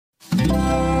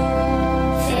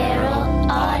Feral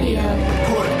Audio.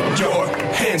 Put your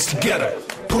hands together.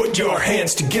 Put your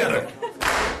hands together.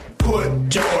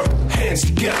 Put your hands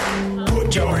together.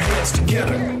 Put your hands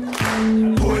together.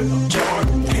 Put your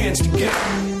hands together.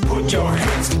 Put your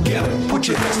hands together. Put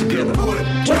your hands together.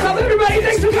 What's up, everybody?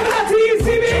 Thanks for coming out to the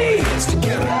UCB. Hands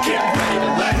together. Get ready to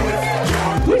laugh with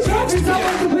your Please help yourself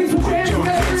on complete from hands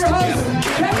together for your host,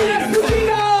 Kevin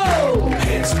Esposito.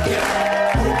 hands together.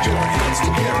 Put your hands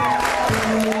together.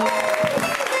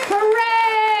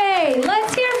 Hooray!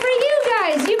 Let's hear for you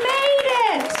guys. You made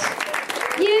it.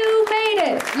 You made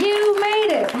it. You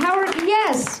made it. Howard,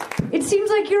 yes. It seems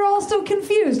like you're all so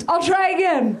confused. I'll try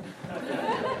again.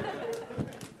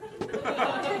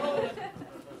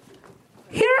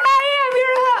 Here I am,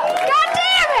 God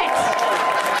damn it!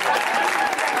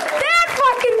 That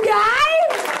fucking guy!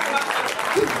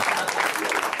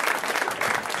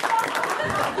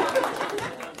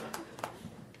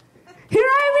 Here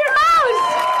I am, your host!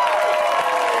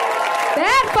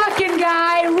 That fucking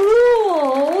guy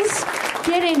rules!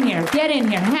 Get in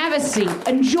here, have a seat,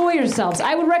 enjoy yourselves.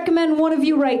 I would recommend one of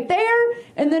you right there,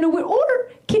 and then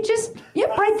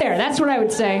yep, right there, that's what I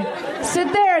would say.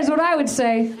 Sit there is what I would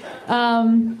say.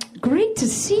 Great to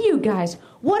see you guys.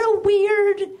 What a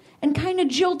weird and kind of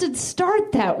jilted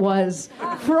start that was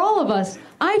for all of us.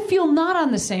 I feel not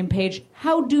on the same page.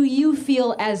 How do you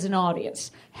feel as an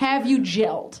audience? Have you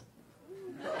gelled?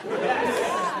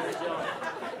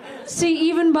 See,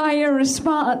 even by your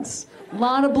response, a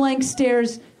lot of blank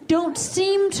stares, don't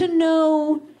seem to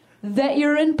know that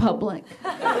you're in public.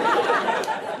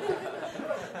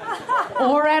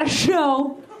 Or at a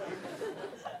show.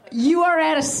 You are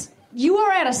at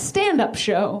a stand-up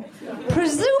show.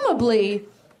 Presumably,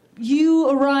 you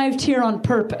arrived here on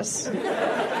purpose.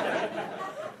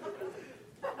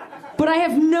 But I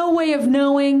have no way of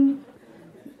knowing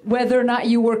whether or not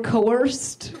you were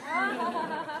coerced.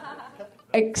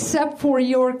 Except for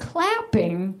your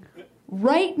clapping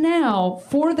right now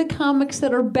for the comics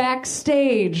that are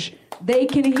backstage. They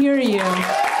can hear you.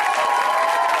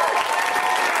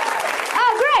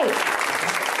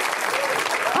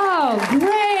 Oh,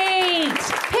 great.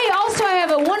 Hey, also, I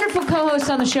have a wonderful co-host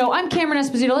on the show. I'm Cameron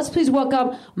Esposito. Let's please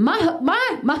welcome my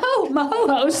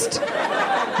ho-host,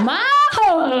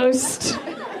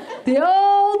 the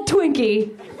old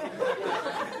Twinkie,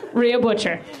 Rhea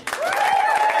Butcher.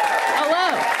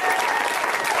 Hello.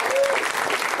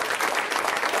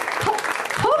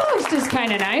 Co-host is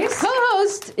kind of nice.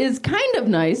 Co-host is kind of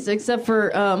nice, except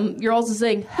for you're also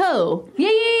saying ho.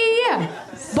 Yeah.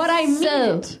 But I mean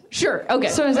it. Sure, okay.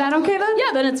 So is that okay then?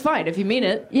 Yeah, then it's fine if you mean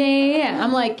it. Yeah.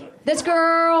 I'm like, this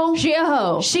girl, she a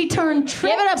hoe. She turned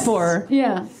tricks. Give it up for her.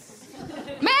 Yeah.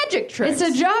 Magic tricks.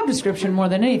 It's a job description more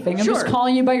than anything. I'm just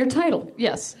calling you by your title.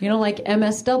 Yes. You know, like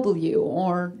MSW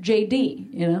or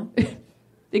JD, you know?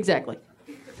 Exactly.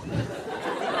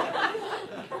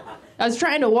 I was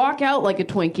trying to walk out like a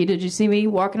Twinkie. Did you see me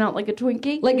walking out like a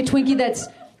Twinkie? Like a Twinkie that's...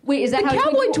 Wait, is that the how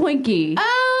cowboy Twinkie?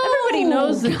 Oh! Everybody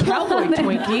knows the cowboy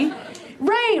Twinkie.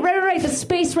 Right. The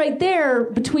space right there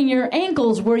between your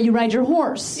ankles where you ride your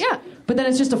horse. Yeah. But then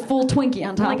it's just a full Twinkie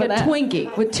on top of that. Like a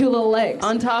Twinkie. With two little legs.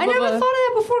 On top of I never thought of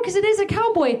that before because it is a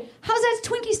cowboy. How's that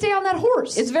Twinkie stay on that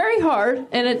horse? It's very hard,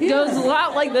 and it goes a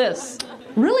lot like this.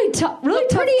 Really tough. Really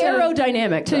tough. Pretty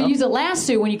aerodynamic, to use a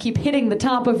lasso when you keep hitting the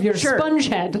top of your sponge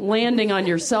head. Landing on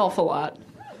yourself a lot.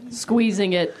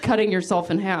 Squeezing it, cutting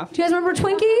yourself in half. Do you guys remember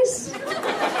Twinkies?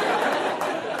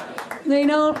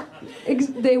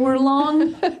 They were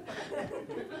long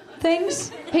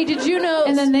things. Hey, did you know?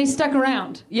 And then they stuck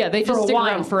around. Yeah, they just stick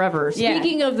around forever. Yeah.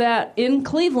 Speaking of that, in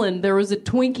Cleveland, there was a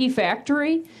Twinkie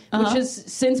factory, which has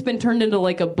since been turned into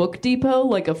like a book depot,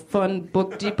 like a fun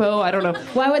book depot. I don't know.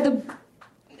 Why would the... like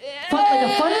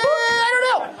a fun book? I don't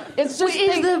know. It's just...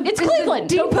 it's Cleveland.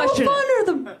 The Don't depot question fun it. or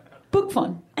the book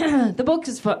fun? The book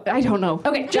is fun. I don't know.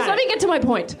 Okay, just let me get to my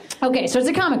point. Okay, so it's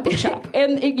a comic book shop.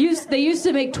 And they used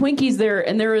to make Twinkies there,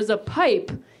 and there is a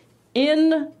pipe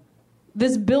in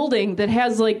this building that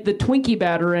has like the Twinkie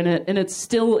batter in it, and it's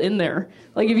still in there.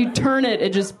 Like if you turn it,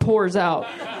 it just pours out.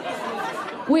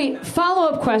 Wait,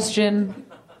 follow-up question.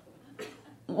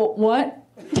 What?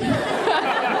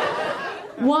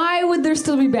 Why would there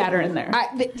still be batter in there?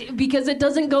 Because it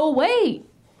doesn't go away.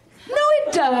 No,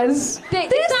 it does. It's not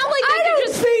like I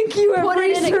don't think you have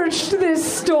researched this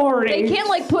story. They can't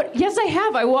like put... Yes, I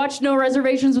have. I watched No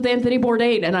Reservations with Anthony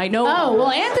Bourdain, and I know... Oh,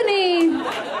 well, Anthony...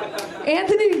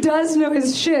 Anthony does know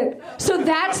his shit. So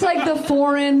that's like the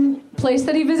foreign place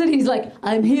that he visited. He's like,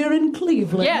 I'm here in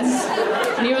Cleveland. Yes.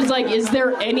 And he was like, is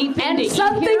there anything And to eat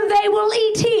something here? they will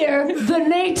eat here, the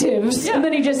natives. Yeah. And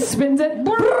then he just spins it.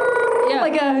 Yeah.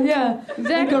 Like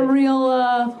Exactly. a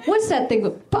real, what's that thing?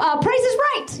 Price is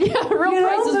Right. Yeah, real You know,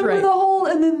 Price is remember Right. the whole,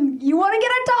 and then you want to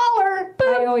get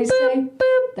 $1. I always say.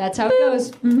 Boop. That's how it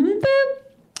goes. Mm-hmm. Boop.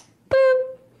 Boop.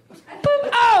 Boop.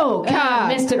 Oh, God.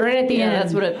 Missed it right at the Yeah, end.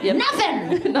 that's what it... Yep.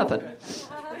 Nothing. Nothing.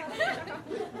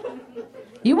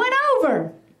 You went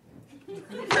over.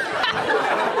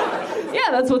 Yeah,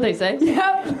 that's what they say.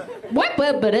 Yep. What?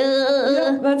 Yep,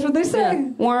 that's what they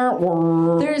say.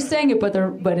 They're saying it, but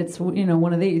it's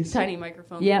one of these. Tiny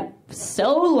microphone. Yep.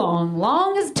 So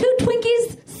long as 2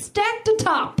 Twinkies stacked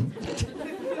atop.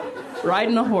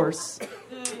 Riding a horse.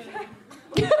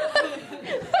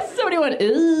 Somebody went,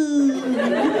 ooh.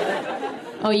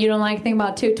 Oh, you don't like thinking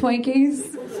about 2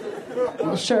 Twinkies?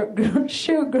 Well, sure,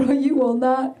 girl, you will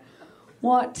not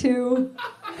want to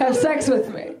have sex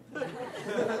with me.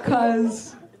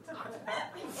 'Cause...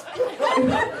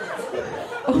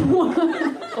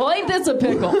 Well, ain't this a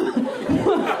pickle?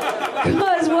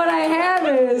 Because what I have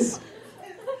is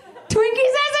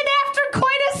Twinkies as an after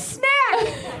quite a snack.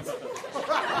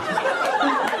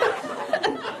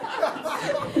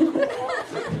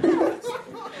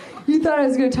 You thought I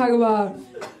was going to talk about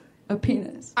a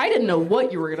penis. I didn't know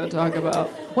what you were going to talk about.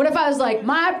 What if I was like,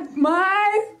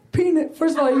 my penis?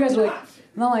 First of all, you guys are like,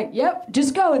 and I'm like, yep,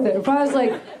 just go with it. If I was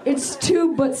like, it's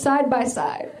 2 but side by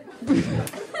side.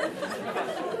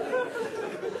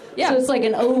 Yeah. So it's like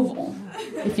an oval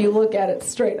if you look at it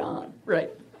straight on. Right.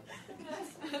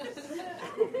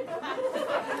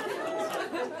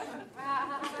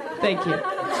 Thank you.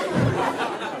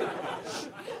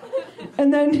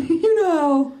 And then, you know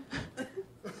how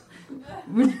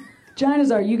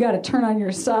vaginas are, you got to turn on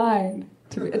your side.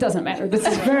 It doesn't matter. This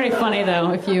is very funny,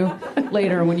 though, if you,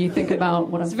 later, when you think about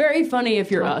what I'm It's very funny if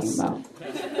you're talking us. about.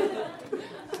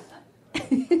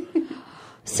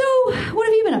 So, what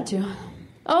have you been up to?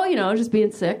 Oh, just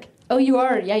being sick. Oh, you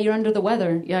are? Yeah, you're under the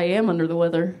weather. Yeah, I am under the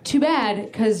weather. Too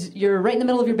bad, because you're right in the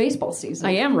middle of your baseball season.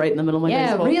 I am right in the middle of my Yeah,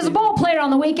 baseball Rhea's a season. ball player on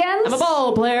the weekends. I'm a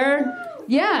ball player.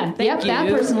 Yeah, Thank that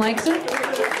you. person likes it.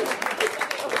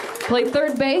 Play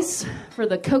third base for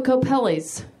the Coco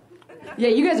Pellies. Yeah,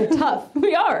 you guys are tough.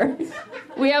 We are.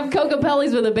 We have Coco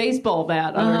Pellies with a baseball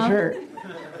bat on our shirt.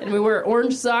 And we wear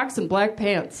orange socks and black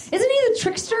pants. Isn't he the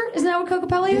trickster? Isn't that what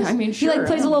Cocopelli is? Yeah, I mean, He like sure,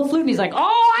 plays I a little flute and he's like, "Oh,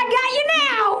 I got you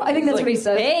now!" I think that's Like, what he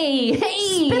says. Hey,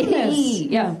 Spin this.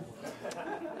 yeah.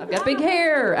 I've got big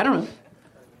hair. I don't know.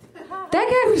 That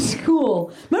guy was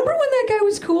cool. Remember when that guy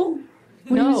was cool?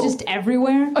 When he No. was just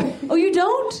everywhere? Oh, you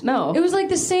don't? No. It was like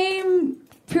the same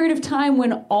period of time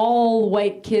when all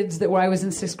white kids that I was in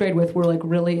 6th grade with were like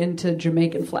really into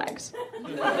Jamaican flags.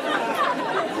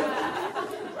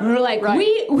 We were like, Right.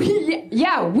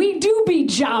 we do be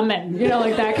jamming,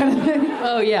 like that kind of thing.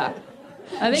 Oh, yeah.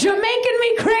 I think Jamaican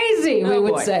me crazy, we Oh,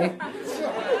 would boy. say.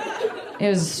 It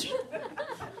was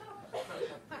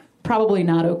probably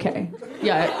not okay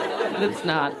Yeah, it's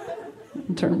not.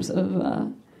 in terms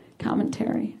of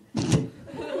commentary.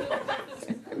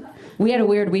 We had a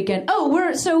weird weekend. Oh,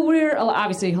 we're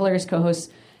obviously hilarious co-hosts,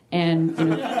 and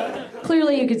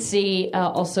clearly you could see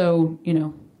also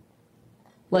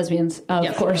lesbians, of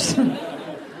Yes. course.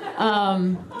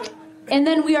 And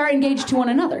then we are engaged to one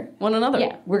another. One another.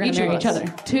 Yeah, we're gonna marry each other.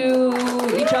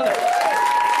 To each other.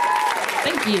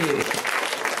 Thank you.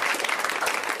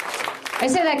 I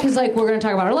say that because we're going to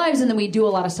talk about our lives, and then we do a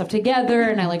lot of stuff together,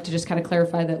 and I like to just kind of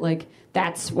clarify that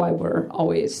that's why we're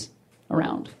always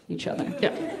around each other. Yeah.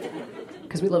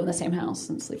 Because we live in the same house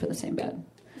and sleep in the same bed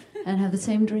and have the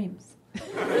same dreams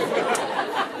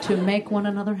to make one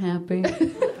another happy.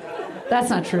 That's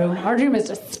not true. Our dream is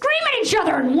to scream at each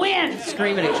other and win.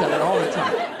 Scream at each other all the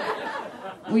time.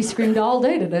 We screamed all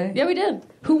day today. Yeah, we did.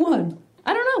 Who won?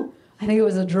 I don't know. I think it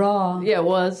was a draw. Yeah, it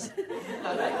was.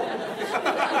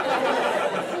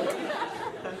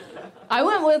 I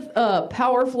went with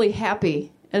Powerfully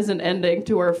Happy as an ending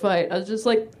to our fight. I was just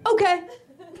like, okay.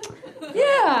 Yeah,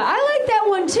 I like that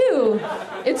one too.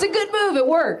 It's a good move. It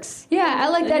works. Yeah, I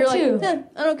like And that you're too. like,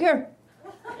 I don't care.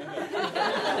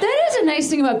 That is a nice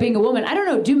thing about being a woman. I don't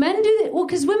know. Do men do that? Well,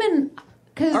 because women...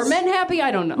 Are men happy? I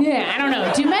don't know. Yeah, I don't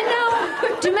know. Do men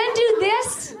know? Do men do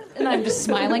this? And I'm just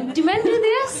smiling. Do men do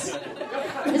this?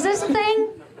 Is this a thing?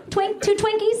 2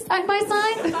 Twinkies side by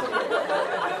side?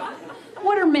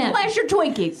 What are men? Flash your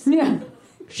Twinkies. Yeah.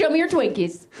 Show me your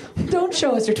Twinkies. Don't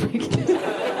show us your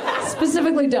Twinkies.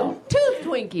 Specifically, don't. 2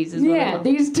 Twinkies is what I Yeah, love.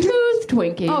 these Tooth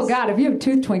Twinkies. Oh God, if you have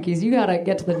tooth Twinkies, you gotta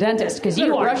get to the dentist because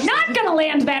you are Rush. not gonna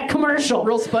land that commercial.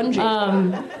 Real spongy.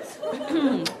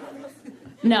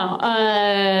 No.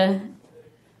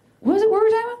 What was it? What were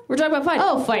we talking about? We're talking about fighting.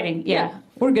 Oh, fighting. Yeah,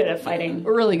 we're good at fighting.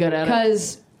 We're really good at it.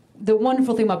 Because the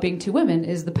wonderful thing about being two women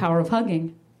is the power of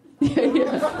hugging.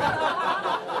 Because,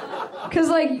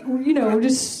 like, you know,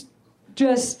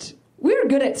 we're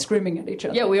good at screaming at each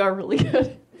other. Yeah, we are really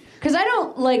good. Because I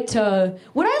don't like to.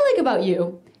 What I like about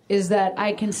you is that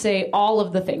I can say all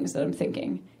of the things that I'm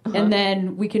thinking. And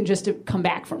then we can just come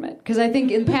back from it. Because I think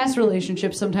in past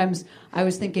relationships, sometimes I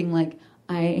was thinking, like,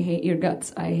 I hate your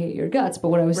guts. I hate your guts. But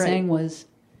what I was Right. saying was,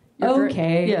 You're great.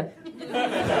 okay. Yeah.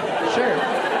 Sure.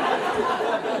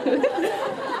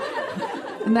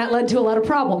 And that led to a lot of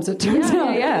problems, it turns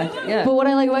out. Yeah. But what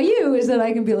I like about you is that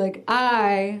I can be like,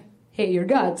 I hate your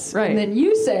guts. Right. And then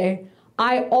you say,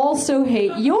 I also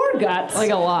hate your guts.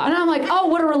 Like a lot. And I'm like, oh,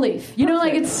 what a relief. You know,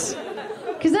 like it's.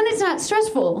 Because then it's not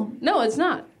stressful. No, it's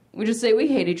not. We just say we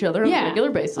hate each other on a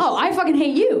regular basis. Oh, I fucking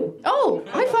hate you. Oh,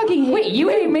 I fucking hate Wait, you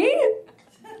hate me?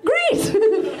 Great.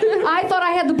 I thought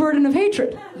I had the burden of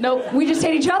hatred. Nope. We just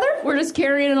hate each other? We're just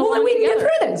carrying it along Well, then we can together.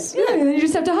 get through this. Yeah, and then you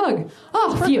just have to hug.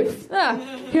 Oh, phew. Ah,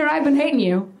 Here I've been hating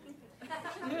you.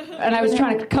 And I was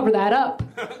trying to cover that up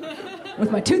with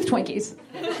my tooth Twinkies.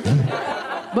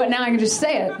 But now I can just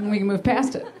say it and we can move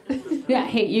past it. Yeah, I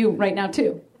hate you right now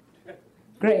too.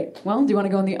 Great. Well, do you want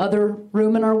to go in the other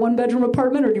room in our one-bedroom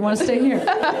apartment or do you want to stay here?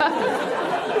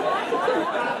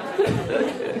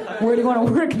 Where do you want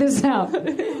to work this out?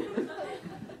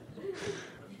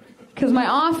 Because my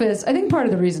office, I think part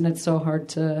of the reason it's so hard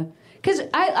to... Because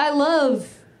I love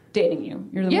dating you.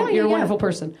 You're a wonderful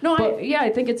person. No, But- I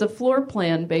think it's a floor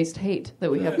plan based hate that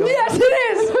we have going. Yes, it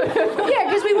is. Yeah,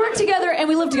 because we work together and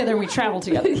we live together and we travel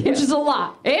together, which is a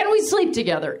lot. And we sleep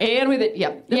together. And we,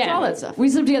 it's all that stuff. We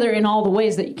sleep together in all the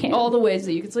ways that you can. All the ways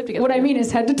that you can sleep together. What I mean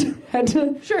is head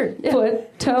to Sure, yeah.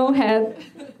 foot, toe, head.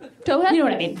 toe head? You know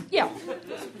what I mean? Yeah.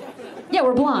 Yeah,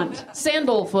 we're blonde.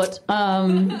 Sandal foot.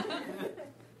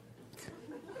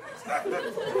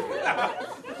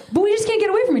 But we just can't get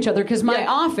away from each other because my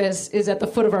office is at the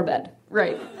foot of our bed,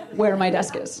 Right. where my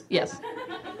desk is. Yes.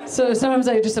 So sometimes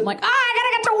I just am like, I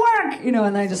gotta get to work, you know,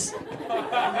 and I just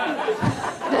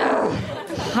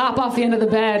hop off the end of the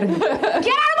bed. Get out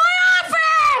of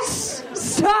my office!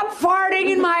 Stop farting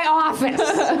in my office!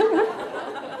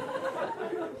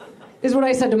 Is what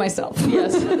I said to myself.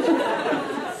 Yes.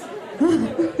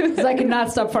 Because I could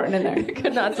not stop farting in there.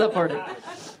 Could not support it.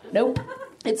 Nope.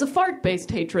 It's a fart-based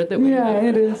hatred that we Yeah, have.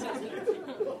 it is.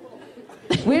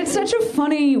 We had such a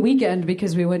funny weekend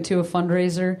because we went to a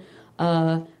fundraiser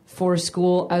for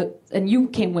school, and you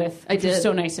came with. I Which was did.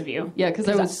 so nice of you. Yeah, because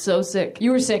I was so sick. You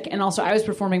were sick, and also I was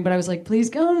performing, but I was like, please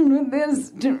come with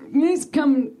this. Please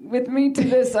come with me to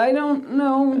this. I don't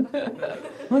know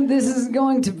what this is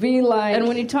going to be like. And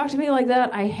when you talk to me like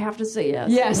that, I have to say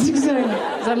yes. Yes, exactly.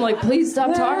 'Cause I'm like, please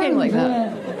stop talking like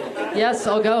that. Yes,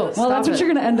 I'll go. Well, that's what you're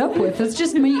going to end up with. It's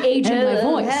just me aging my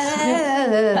voice.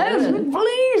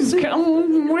 Please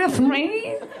come with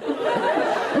me.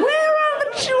 Where are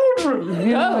the children? You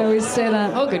know, I always say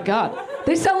that. Oh, good God.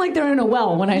 They sound like they're in a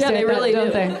well when I Yeah, say they that, really don't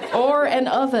do. they? Or an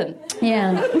oven.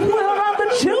 Yeah. Where are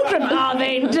the children? Are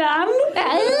they done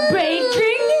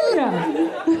baking?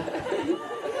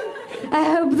 I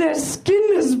hope their skin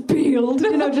is peeled.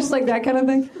 You know, just like that kind of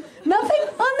thing. Nothing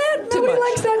on that? Nobody much.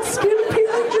 likes that skin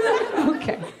peeling joke?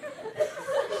 Okay.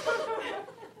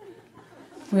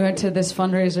 We went to this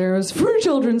fundraiser. It was for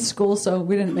children's school, so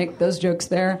we didn't make those jokes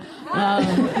there.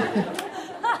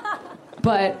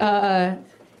 But, God,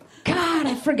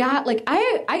 I forgot. Like,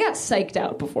 I got psyched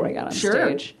out before I got on Sure.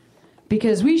 stage.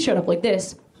 Because we showed up like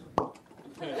this.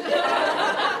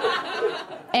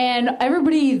 And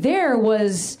everybody there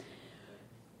was...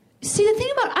 See, the thing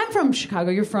about... I'm from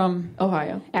Chicago. You're from...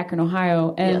 Ohio. Akron,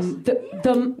 Ohio. And Yes.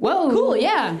 the... Whoa. Cool,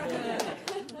 yeah.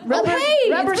 Robert,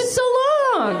 hey, Robert, it's it's so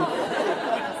long.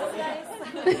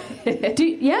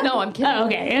 No, I'm kidding. Oh,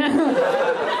 okay.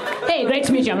 Hey, great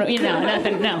to meet you. You know,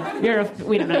 nothing. No,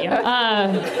 we don't know you.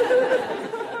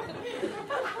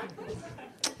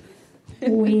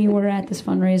 We were at this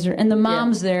fundraiser, and the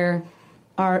moms there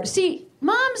are. See,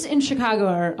 moms in Chicago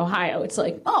or Ohio. It's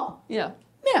like, oh, Yeah.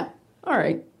 yeah, All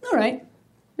right. all right,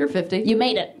 You're 50. you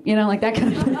made it. You know, like that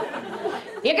kind of thing.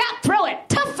 You got through it.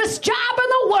 Toughest job in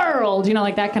the world. You know,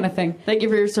 like that kind of thing. Thank you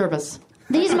for your service.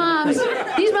 These moms,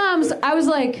 I was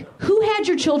like, who had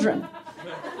your children?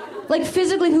 Like,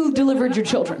 physically, who delivered your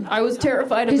children? I was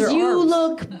terrified of their Because you arms.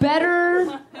 look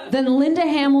better than Linda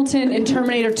Hamilton in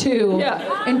Terminator 2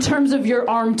 Yeah. in terms of your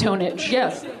arm tonnage.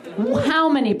 Yes. How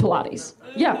many Pilates?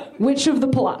 Yeah. Which of the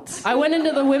plots? I went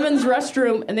into the women's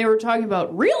restroom and they were talking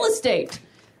about real estate.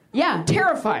 Yeah.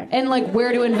 Terrifying. And like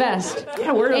where to invest.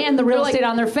 Yeah, where to, and the real they're like, estate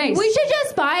on their face. We should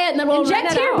just buy it and then we'll Inject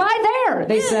rent it here, out. buy there,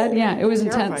 they said. Yeah, it was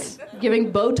intense.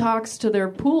 Giving Botox to their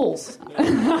pools.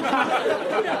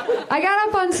 I got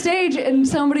up on stage and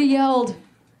somebody yelled,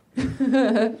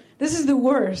 this is the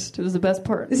worst. It was the best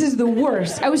part. This is the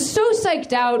worst. I was so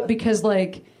psyched out because,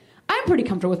 like, I'm pretty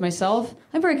comfortable with myself.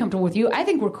 I'm very comfortable with you. I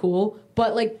think we're cool.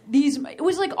 But, like, it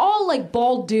was, like, all, like,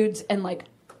 bald dudes and, like,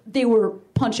 they were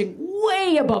punching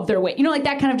way above their weight. You know, like,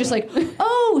 that kind of just, like,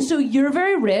 oh, so you're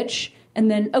very rich. And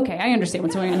then, okay, I understand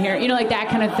what's going on here. You know, like, that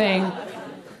kind of thing.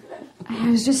 I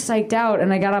was just psyched out,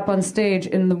 and I got up on stage,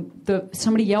 and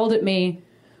somebody yelled at me,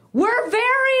 we're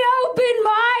very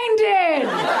open-minded!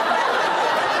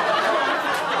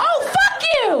 Oh, fuck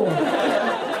you!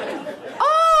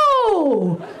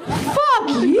 Oh, fuck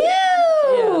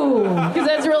you! Because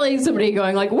that's really somebody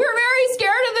going like, we're very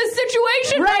scared of this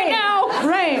situation right now.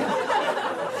 Right.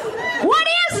 What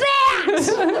is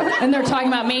that? And they're talking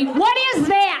about me. What is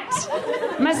that?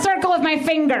 I'm gonna circle with my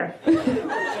finger.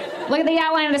 Look at the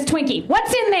outline of this Twinkie.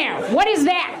 What's in there? What is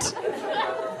that?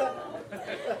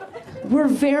 We're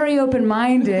very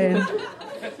open-minded.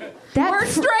 We're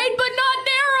straight but not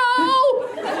narrow.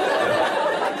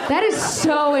 That is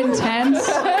so intense.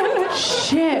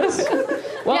 Shit.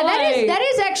 Well, yeah, that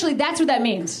is actually, that's what that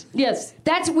means. Yes.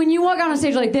 That's when you walk on a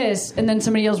stage like this and then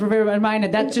somebody yells, we're very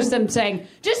open-minded. That's just them saying,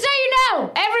 just so you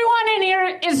know, everyone in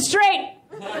here is straight.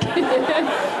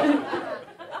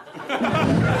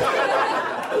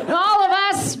 All of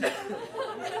us.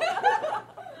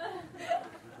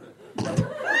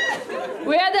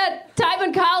 We had that time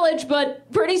in college,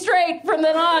 but pretty straight from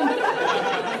then on.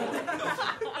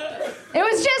 It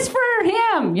was just for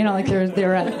him. You know, like they're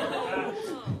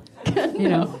you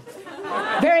know,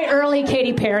 very early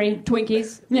Katy Perry.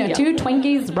 Twinkies. Yeah, 2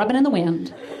 Twinkies rubbing in the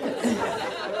wind.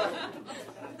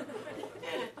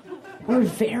 We're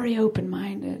very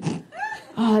open-minded.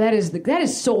 Oh, that is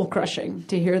soul-crushing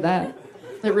to hear that.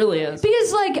 It really is.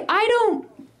 Because, like,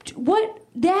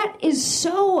 that is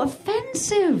so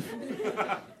offensive.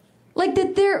 Like,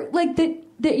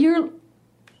 that you're,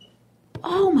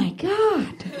 oh my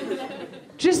God.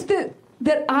 Just that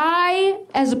I,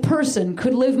 as a person,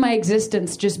 could live my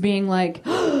existence just being like,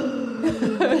 are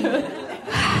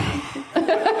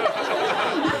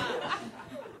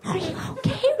you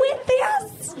okay with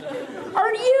this?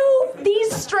 Are you,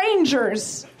 these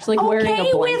strangers, It's like wearing a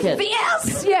okay blanket. with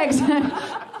this? Yeah, exactly.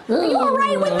 Are you all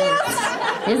right with this?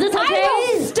 Is this okay?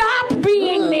 I will stop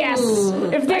being this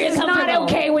if this is not comfortable?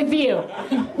 okay with you.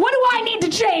 What do I need to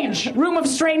change? Room of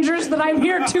strangers that I'm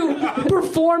here to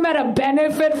perform at a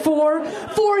benefit for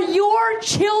your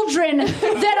children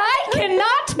that I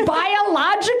cannot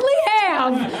biologically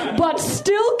have but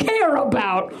still care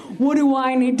about. What do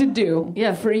I need to do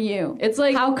for you? It's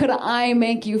like, how could I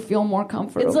make you feel more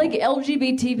comfortable? it's like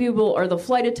LGBT people are the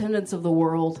flight attendants of the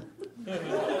world.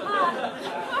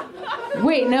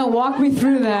 Wait, no, walk me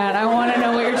through that. I want to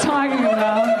know what you're talking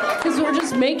about. Because we're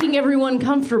just making everyone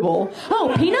comfortable.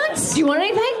 Oh, peanuts? Do you want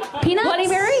anything? Peanuts? Bloody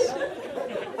Mary?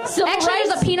 Actually, there's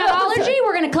a peanut allergy.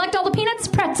 We're going to collect all the peanuts.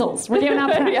 Pretzels. We're giving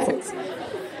out pretzels.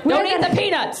 Don't eat the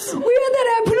peanuts. We had that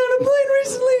happen on a plane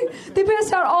recently. They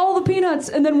passed out all the peanuts,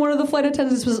 and then one of the flight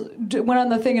attendants went on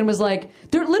the thing and was like,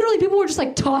 literally people were just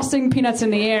like tossing peanuts in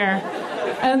the air.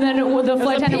 And then the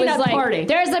flight attendant was like, party.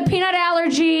 there's a peanut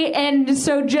allergy, and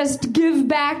so just give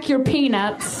back your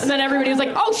peanuts. And then everybody was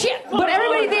like, oh shit. But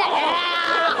everybody there,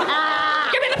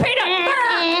 Give me the peanut.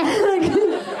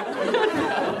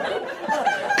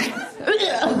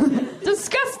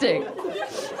 Disgusting.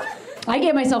 I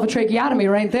gave myself a tracheotomy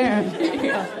right there.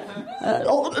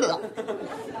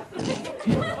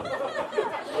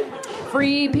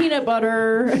 Free peanut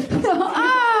butter. Oh,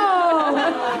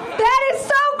 that is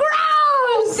so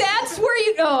gross. That's where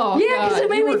you go. Oh, Yeah, because it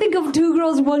made me think of Two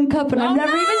Girls, One Cup, and I've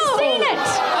never even seen it.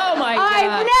 Oh my God.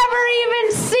 I've never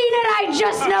even seen it. I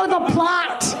just know the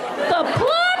plot. The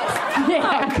plot?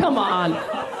 Yeah. Oh, come on.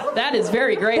 That is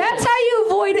very great. That's how you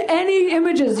avoid any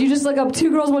images. You just look up Two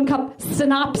Girls, One Cup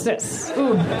synopsis.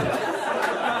 Ooh.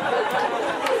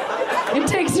 It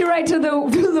takes you right to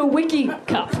the wiki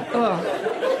cup.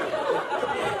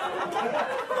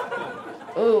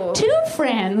 Ooh. Two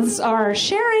friends are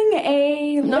sharing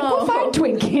a liquefied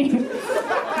Twinkie.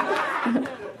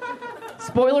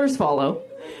 Spoilers follow.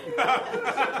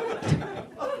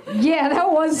 Yeah,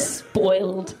 that was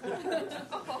spoiled.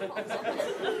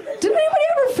 Did anybody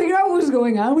ever figure out what was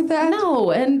going on with that? No,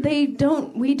 and we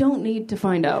don't need to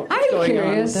find out. what's I'm going on with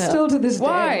curious, that. still to this day.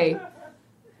 Why?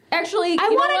 Actually, I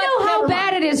want to know how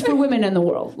bad it is for women in the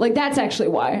world. Like, that's actually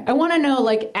why. I want to know,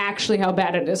 like, actually how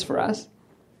bad it is for us.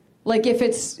 Like, if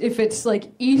it's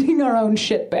like eating our own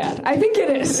shit bad. I think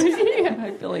it is. Yeah,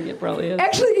 I feel like it probably is.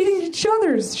 Actually eating each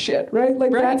other's shit, right?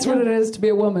 Like, right, that's what it is to be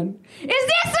a woman. Is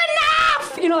this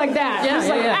enough? You know, like that. Yeah, It's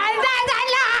yeah, like, yeah. That's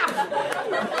enough.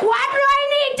 What do I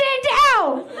need to do?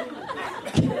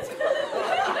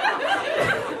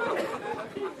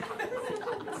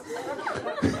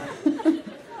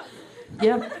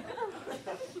 Yeah.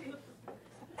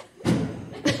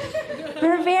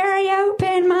 We're very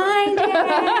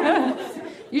open-minded.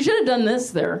 You should have done this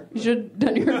there. You should have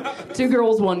done your 2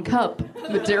 girls, 1 cup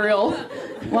material.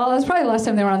 Well, that's probably the last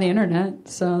time they were on the internet,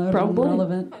 so that Probably.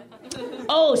 relevant.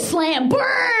 Oh, slam,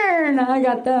 burn! I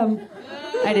got them.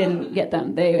 I didn't get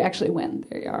them. They actually win.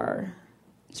 They are...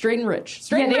 Straight and rich.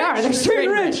 Straight Yeah, and they rich. are. They're straight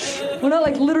and rich. Well, not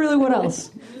like literally what else?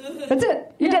 That's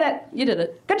it. You did it. You did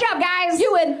it. Good job, guys.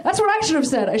 You win. That's what I should have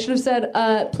said. I should have said,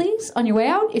 please, on your way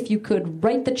out, if you could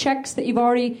write the checks that you've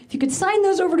already... If you could sign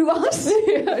those over to us,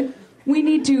 we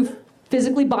need to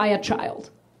physically buy a child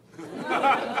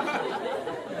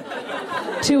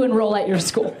to enroll at your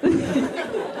school.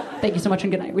 Thank you so much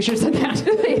and good night. We should have said that.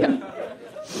 Yeah.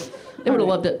 They would have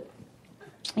loved it.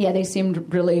 Yeah, they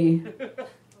seemed really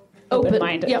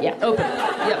open-minded. Yep. Yeah. Open.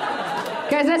 Yeah.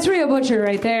 Guys, that's Rhea Butcher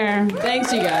right there.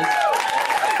 Thanks, you guys.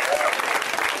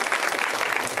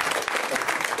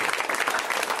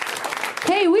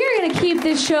 Hey, we're gonna keep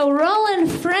this show rolling.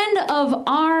 Friend of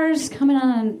ours coming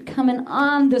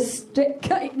on the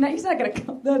stage. No, he's not gonna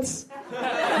come. That's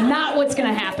not what's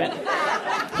gonna happen.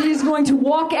 He's going to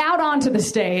walk out onto the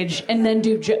stage and then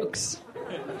do jokes.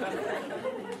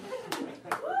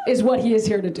 Is what he is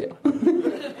here to do.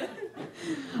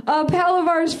 A pal of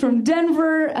ours from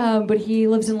Denver, but he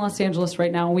lives in Los Angeles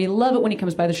right now. We love it when he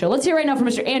comes by the show. Let's hear right now from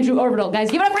Mr. Andrew Orbital.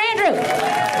 Guys, give it up for Andrew!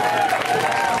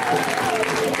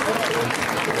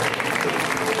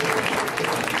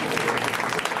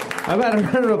 How about a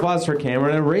round of applause for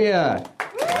Cameron and Rhea?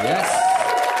 Yes.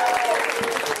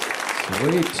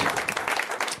 Sweet.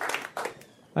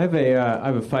 I have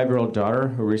a 5-year-old daughter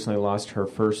who recently lost her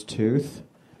first tooth.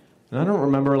 And I don't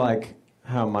remember, like,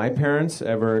 how my parents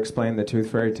ever explained the tooth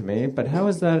fairy to me, but how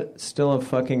is that still a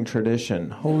fucking tradition?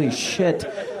 Holy shit.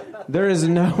 There is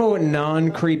no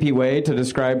non-creepy way to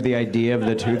describe the idea of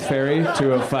the tooth fairy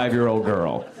to a 5-year-old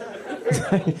girl.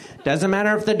 Doesn't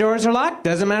matter if the doors are locked,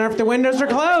 doesn't matter if the windows are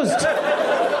closed.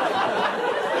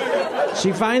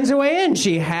 She finds a way in.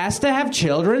 She has to have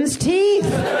children's teeth.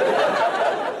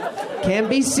 Can't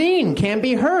be seen, can't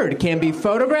be heard, can't be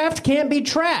photographed, can't be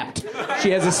trapped.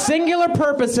 She has a singular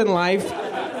purpose in life,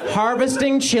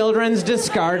 harvesting children's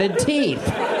discarded teeth.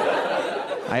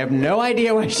 I have no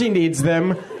idea why she needs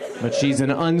them, but she's an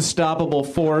unstoppable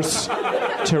force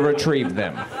to retrieve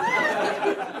them.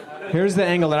 Here's the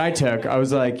angle that I took. I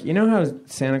was like, you know how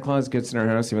Santa Claus gets in our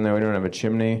house even though we don't have a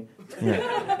chimney?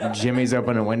 Yeah. Jimmy's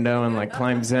open a window and like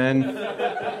climbs in.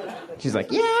 She's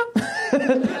like, yeah.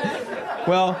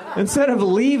 Well, instead of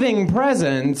leaving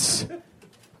presents,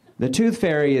 the tooth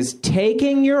fairy is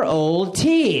taking your old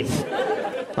teeth.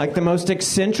 Like the most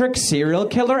eccentric serial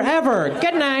killer ever.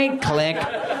 Good night, click.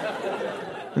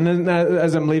 And then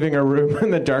as I'm leaving her room in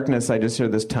the darkness, I just hear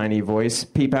this tiny voice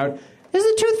peep out. Is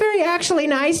the tooth fairy actually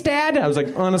nice, Dad? I was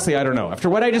like, honestly, I don't know. After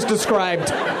what I just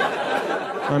described,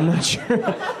 I'm not sure.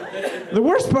 The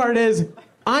worst part is,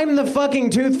 I'm the fucking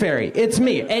tooth fairy. It's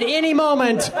me. At any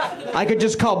moment, I could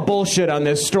just call bullshit on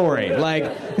this story. Like,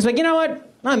 it's like, you know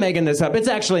what? I'm making this up. It's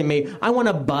actually me. I want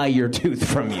to buy your tooth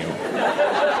from you.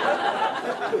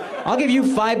 I'll give you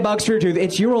 $5 for your tooth.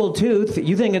 It's your old tooth.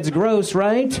 You think it's gross,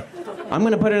 right? I'm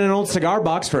going to put it in an old cigar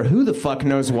box for who the fuck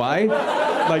knows why.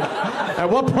 Like, at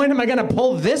what point am I going to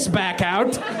pull this back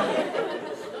out?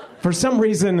 For some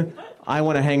reason, I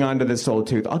want to hang on to this old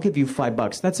tooth. I'll give you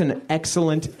 $5. That's an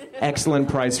excellent, excellent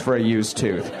price for a used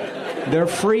tooth. They're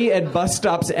free at bus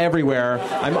stops everywhere.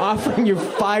 I'm offering you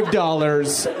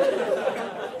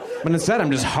 $5. But instead,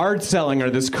 I'm just hard selling her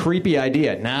this creepy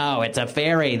idea. No, it's a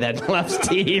fairy that loves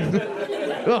teeth.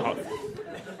 Oh,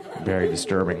 very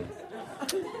disturbing.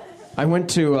 I went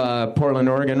to Portland,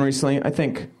 Oregon recently. I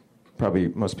think probably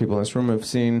most people in this room have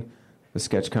seen the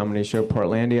sketch comedy show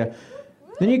Portlandia.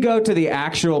 Then you go to the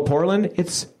actual Portland,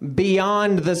 it's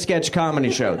beyond the sketch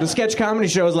comedy show. The sketch comedy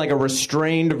show is like a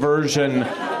restrained version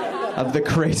of the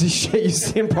crazy shit you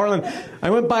see in Portland.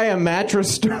 I went by a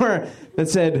mattress store that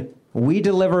said, "We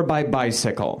deliver by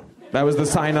bicycle." That was the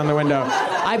sign on the window.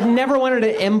 I've never wanted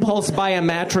to impulse buy a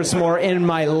mattress more in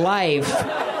my life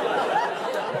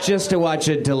just to watch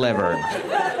it delivered.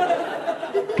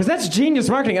 Because that's genius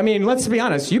marketing. I mean, let's be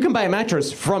honest. You can buy a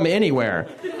mattress from anywhere.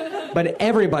 But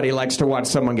everybody likes to watch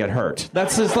someone get hurt.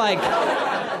 That's just like...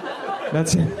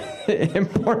 That's an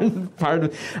important part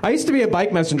of... I used to be a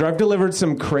bike messenger. I've delivered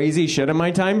some crazy shit in my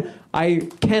time. I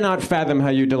cannot fathom how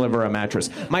you deliver a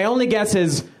mattress. My only guess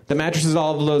is the mattress has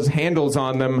all of those handles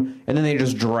on them, and then they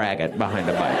just drag it behind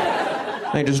the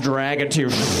bike. They just drag it to you.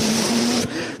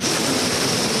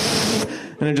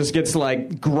 And it just gets,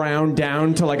 like, ground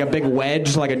down to, like, a big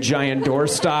wedge, like a giant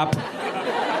doorstop.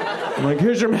 I'm like,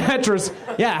 here's your mattress.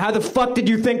 Yeah, how the fuck did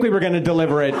you think we were going to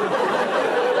deliver it?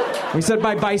 We said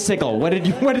by bicycle. What did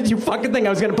you fucking think I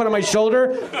was going to put on my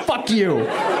shoulder? Fuck you.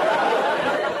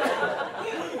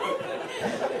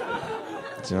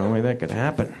 It's the only way that could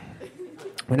happen.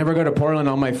 Whenever I go to Portland,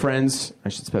 all my friends, I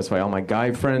should specify all my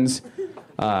guy friends,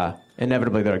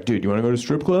 inevitably they're like, dude, you want to go to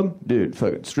strip club? Dude,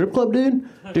 fucking strip club, dude?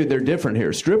 Dude, they're different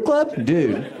here. Strip club?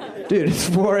 Dude, it's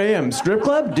 4 a.m. Strip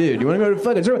club? Dude, you want to go to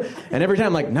fucking strip club? And every time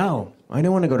I'm like, no, I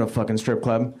don't want to go to a fucking strip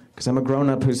club because I'm a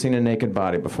grown-up who's seen a naked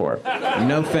body before.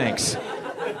 No thanks.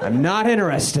 I'm not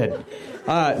interested.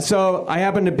 So I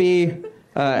happened to be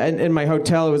in my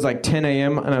hotel. It was like 10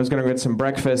 a.m. and I was going to get some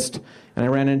breakfast. And I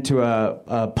ran into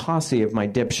a posse of my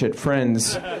dipshit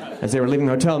friends as they were leaving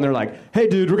the hotel. And they're like, hey,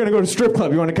 dude, we're going to go to a strip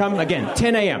club. You want to come? Again,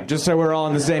 10 a.m., just so we're all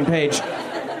on the same page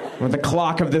with the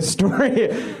clock of this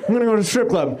story. I'm going to go to a strip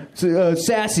club.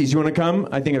 Sassy's, you want to come?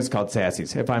 I think it's called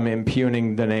Sassy's. If I'm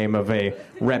impugning the name of a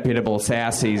reputable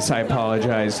Sassy's, I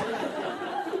apologize.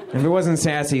 If it wasn't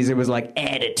Sassy's, it was like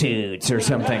Attitudes or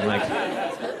something,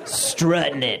 like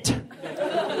strutting it.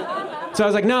 So I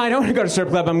was like, no, I don't want to go to strip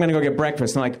club. I'm going to go get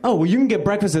breakfast. And I'm like, oh, well, you can get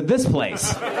breakfast at this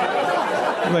place.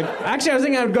 I'm like, actually, I was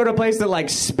thinking I would go to a place that, like,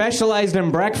 specialized in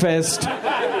breakfast,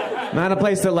 not a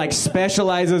place that, like,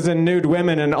 specializes in nude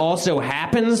women and also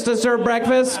happens to serve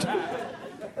breakfast.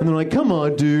 And they're like, come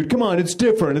on, dude, come on, it's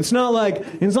different. It's not like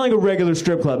a regular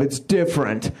strip club. It's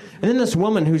different. And then this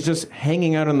woman who's just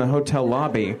hanging out in the hotel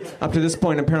lobby, up to this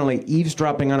point apparently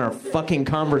eavesdropping on our fucking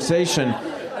conversation,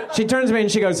 she turns to me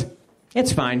and she goes,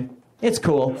 it's fine. It's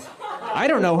cool. I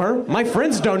don't know her. My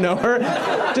friends don't know her.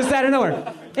 Just out of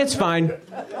nowhere. It's fine.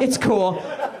 It's cool.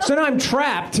 So now I'm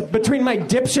trapped between my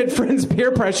dipshit friends'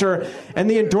 peer pressure and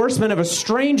the endorsement of a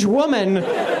strange woman. It's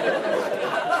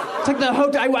like the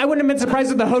hotel. I wouldn't have been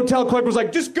surprised if the hotel clerk was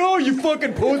like, just go, you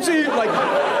fucking pussy. Like,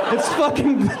 it's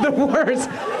fucking the worst.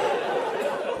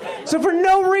 So for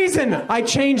no reason, I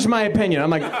changed my opinion.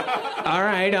 I'm like, all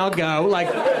right, I'll go. Like,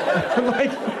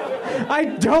 I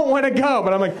don't want to go,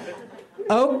 but I'm like,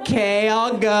 okay,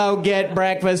 I'll go get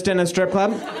breakfast in a strip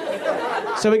club.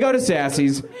 So we go to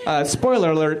Sassy's.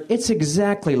 Spoiler alert, it's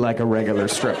exactly like a regular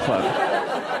strip club.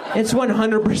 It's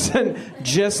 100%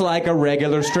 just like a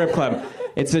regular strip club.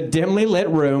 It's a dimly lit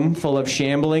room full of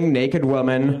shambling naked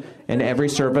women, and every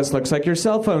surface looks like your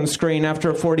cell phone screen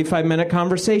after a 45-minute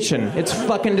conversation. It's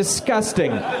fucking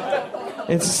disgusting.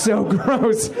 It's so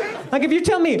gross. Like, if you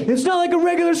tell me it's not like a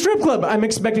regular strip club, I'm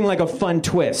expecting, like, a fun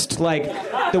twist. Like,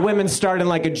 the women start in,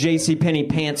 like, a JCPenney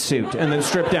pantsuit and then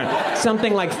strip down.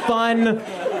 Something, like, fun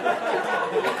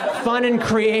and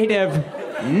creative.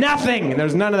 Nothing!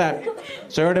 There's none of that.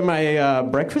 So I ordered my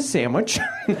breakfast sandwich.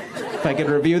 If I could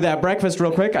review that breakfast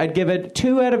real quick, I'd give it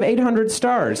 2 out of 800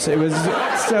 stars. It was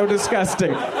so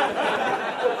disgusting.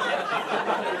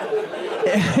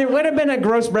 It would have been a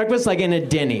gross breakfast, like in a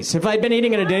Denny's. If I'd been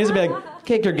eating at a Denny's, I'd be like,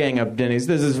 kick your gang up, Denny's.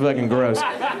 This is fucking gross.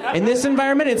 In this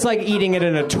environment, it's like eating it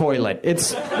in a toilet.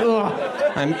 It's,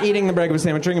 ugh. I'm eating the breakfast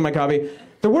sandwich, drinking my coffee.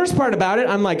 The worst part about it,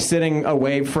 I'm like sitting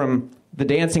away from the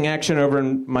dancing action over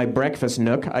in my breakfast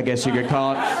nook, I guess you could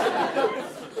call it.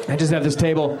 I just have this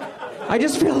table. I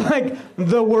just feel like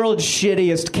the world's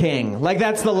shittiest king. Like,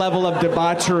 that's the level of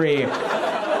debauchery.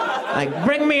 Like,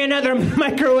 bring me another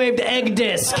microwaved egg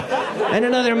disc and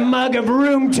another mug of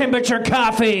room temperature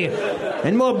coffee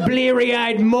and more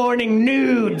bleary-eyed morning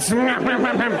nudes.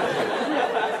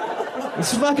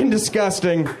 It's fucking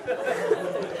disgusting.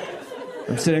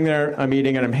 I'm sitting there, I'm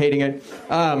eating and I'm hating it.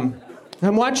 I'm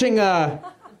watching,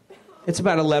 it's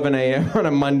about 11 a.m. on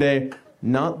a Monday,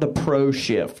 not the pro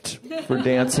shift for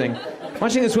dancing.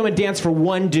 Watching this woman dance for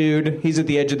one dude. He's at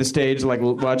the edge of the stage, like,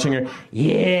 watching her.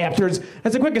 Yeah, afterwards.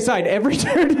 As a quick aside, every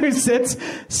dude who sits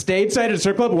stateside at a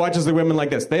strip club watches the women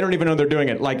like this. They don't even know they're doing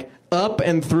it. Like, up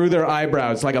and through their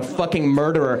eyebrows, like a fucking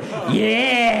murderer.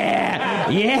 Yeah!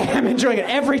 Yeah, I'm enjoying it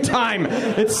every time.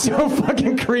 It's so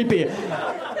fucking creepy.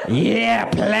 Yeah,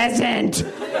 pleasant.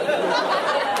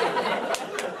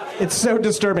 It's so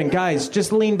disturbing. Guys,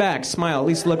 just lean back, smile, at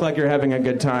least look like you're having a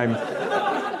good time.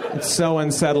 It's so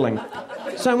unsettling.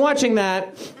 So I'm watching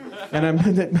that, and I'm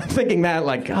thinking that,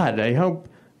 like, God, I hope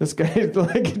This guy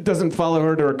like doesn't follow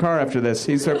her to her car after this.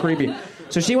 He's so creepy.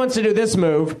 So she wants to do this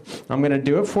move. I'm going to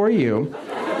do it for you.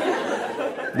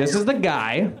 This is the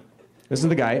guy.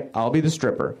 I'll be the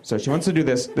stripper. So she wants to do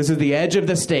this. This is the edge of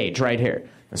the stage right here.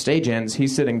 The stage ends.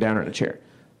 He's sitting down in a chair.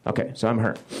 Okay, so I'm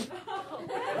her.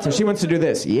 So she wants to do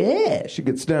this. Yeah. She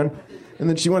gets down. And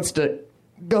then she wants to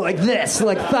go like this.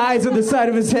 Like thighs at the side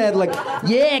of his head. Like,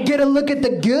 yeah, get a look at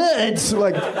the goods.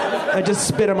 Like, I just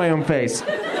spit on my own face.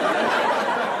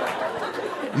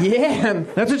 Yeah,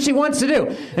 that's what she wants to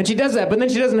do. And she does that, but then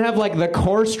she doesn't have, like, the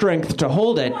core strength to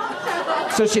hold it.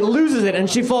 So she loses it, and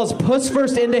she falls puss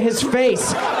first into his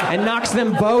face and knocks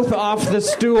them both off the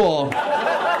stool.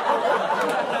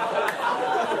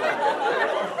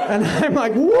 And I'm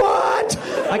like, what?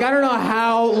 Like, I don't know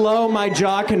how low my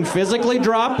jaw can physically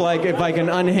drop. Like, if I can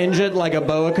unhinge it like a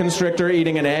boa constrictor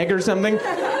eating an egg or something.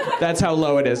 That's how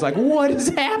low it is. Like, what is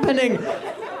happening?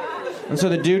 And so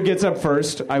the dude gets up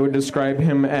first. I would describe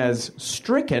him as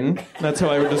stricken. That's how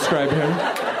I would describe him.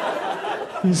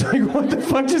 He's like, what the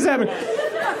fuck just happened?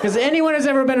 Because anyone who's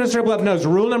ever been in a strip club knows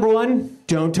rule number 1,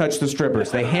 don't touch the strippers.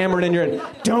 They hammer it in your head.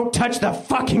 Don't touch the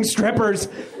fucking strippers.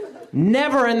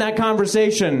 Never in that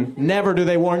conversation, never do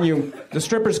they warn you. The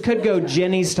strippers could go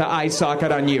Jenny's to eye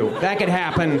socket on you. That could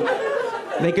happen.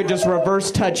 They could just reverse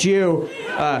touch you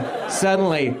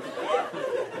suddenly.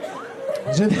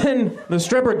 So then the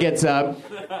stripper gets up,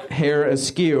 hair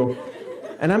askew,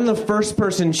 and I'm the first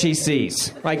person she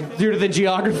sees. Like, due to the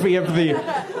geography of the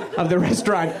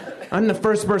restaurant, I'm the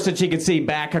first person she could see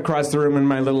back across the room in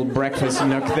my little breakfast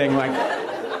nook thing. Like,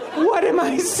 what am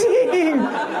I seeing?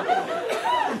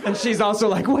 And she's also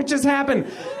like, what just happened?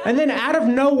 And then out of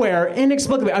nowhere,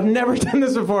 inexplicably, I've never done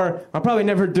this before. I'll probably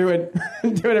never do it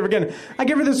ever again. I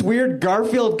give her this weird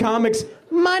Garfield Comics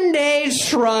Mondays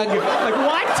shrug. Like,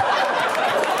 what?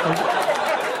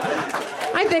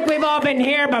 I think we've all been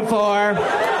here before.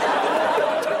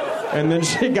 And then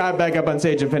she got back up on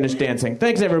stage and finished dancing.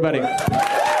 Thanks, everybody. Andrew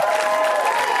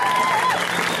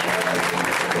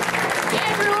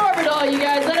Orbital, you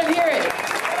guys, let him hear it.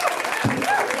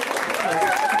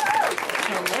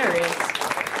 Hilarious.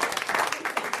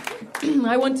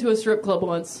 I went to a strip club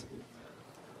once.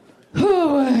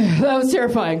 That was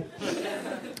terrifying.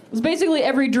 It was basically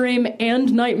every dream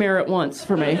and nightmare at once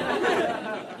for me.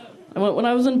 I went when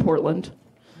I was in Portland.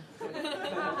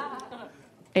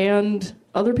 And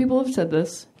other people have said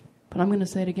this, but I'm going to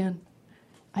say it again.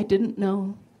 I didn't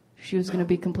know she was going to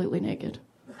be completely naked.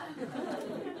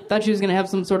 Thought she was going to have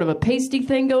some sort of a pasty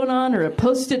thing going on or a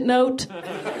Post-it note.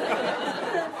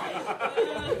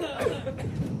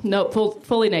 Nope,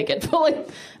 fully naked.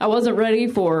 I wasn't ready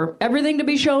for everything to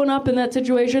be showing up in that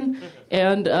situation.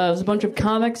 And it was a bunch of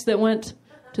comics that went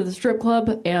to the strip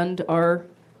club, and our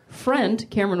friend,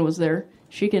 Cameron, was there.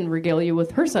 She can regale you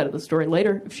with her side of the story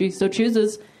later, if she so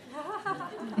chooses.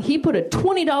 He put a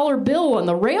 $20 bill on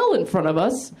the rail in front of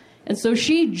us, and so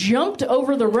she jumped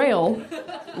over the rail,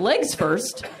 legs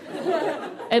first,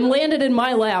 and landed in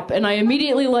my lap, and I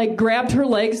immediately, grabbed her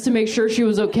legs to make sure she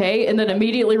was okay, and then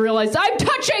immediately realized, I'm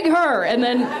touching her! And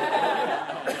then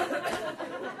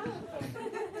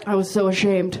I was so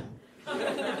ashamed.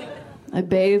 I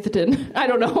bathed in,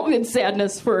 in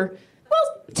sadness for,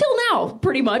 till now,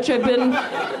 pretty much. I've been,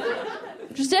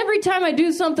 just every time I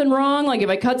do something wrong, like if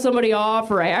I cut somebody off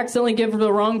or I accidentally give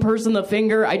the wrong person the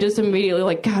finger, I just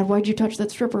immediately God, why'd you touch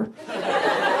that stripper?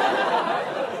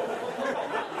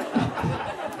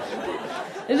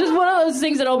 It's just one of those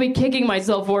things that I'll be kicking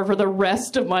myself for the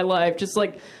rest of my life. Just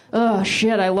oh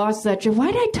shit, I lost that job.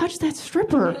 Why did I touch that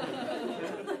stripper?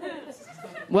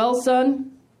 Well,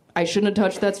 son, I shouldn't have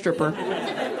touched that stripper.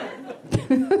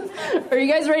 Are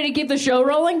you guys ready to keep the show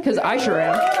rolling? Because I sure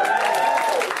am.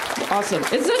 Awesome.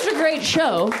 It's such a great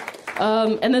show.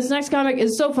 And this next comic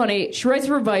is so funny. She writes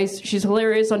for Vice. She's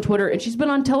hilarious on Twitter. And she's been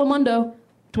on Telemundo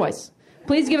twice.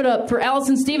 Please give it up for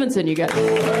Allison Stevenson, you guys.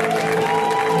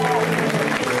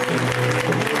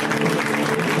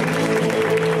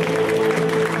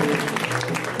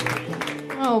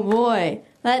 Oh, boy.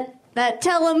 That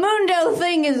Telemundo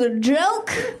thing is a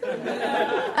joke.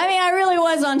 I mean, I really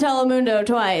was on Telemundo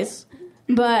twice,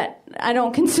 but I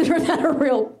don't consider that a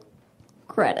real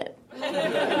credit.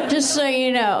 Just so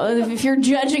you know, if you're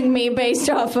judging me based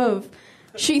off of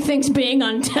she thinks being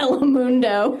on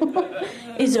Telemundo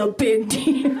is a big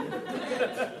deal.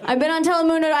 I've been on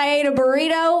Telemundo. I ate a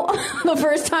burrito the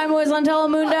first time I was on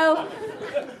Telemundo.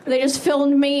 They just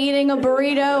filmed me eating a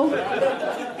burrito.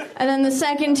 And then the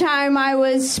second time I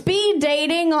was speed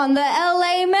dating on the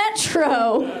LA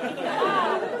Metro.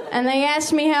 And they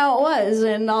asked me how it was,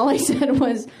 and all I said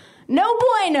was, no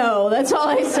bueno. That's all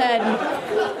I said.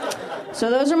 So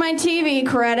those are my TV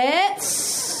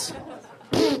credits.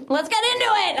 Let's get into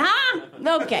it, huh?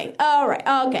 Okay. All right.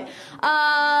 Okay.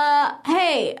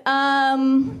 Hey,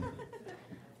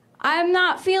 I'm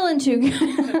not feeling too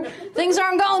good. Things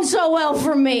aren't going so well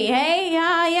for me. Hey,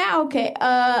 yeah, okay.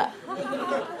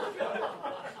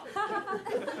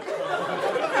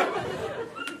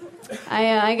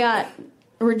 I got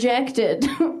rejected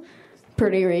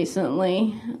pretty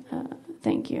recently.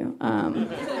 Thank you. I don't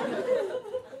know.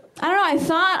 I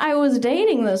thought I was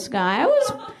dating this guy. I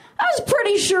was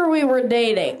pretty sure we were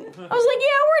dating. I was like,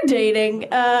 yeah, we're dating.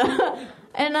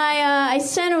 And I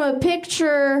sent him a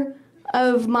picture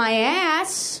of my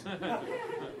ass,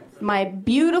 my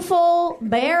beautiful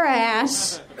bare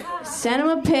ass. Sent him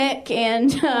a pic,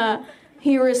 and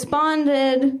he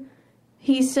responded.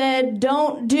 He said,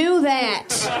 "Don't do that."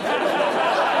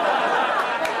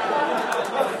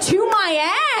 To my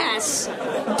ass.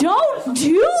 Don't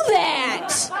do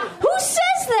that. Who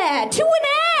says that? To an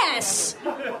ass.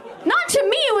 Not to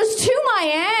me, it was to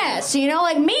my ass. You know,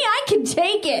 like me, I could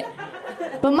take it.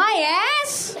 But my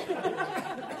ass?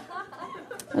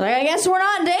 Like, I guess we're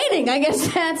not dating. I guess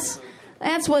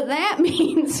that's what that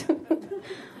means.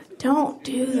 Don't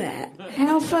do that.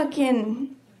 How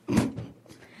fucking...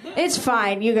 It's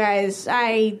fine, you guys.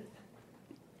 I'm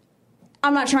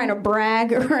not trying to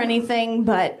brag or anything,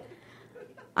 but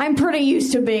I'm pretty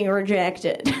used to being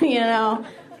rejected, you know?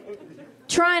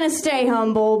 Trying to stay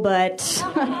humble, but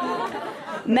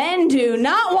men do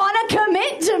not want to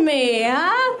commit to me,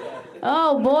 huh?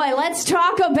 Oh boy, let's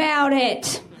talk about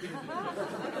it.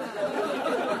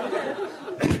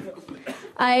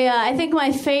 I think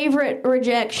my favorite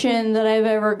rejection that I've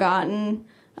ever gotten,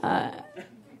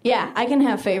 yeah, I can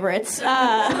have favorites.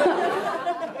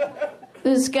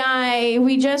 This guy,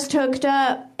 we just hooked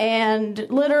up, and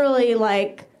literally,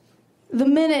 like, the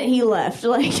minute he left,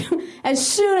 like, as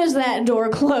soon as that door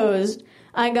closed,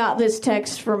 I got this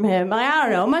text from him. I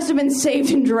don't know, it must have been saved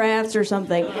in drafts or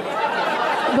something.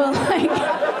 But, like,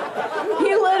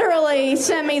 he literally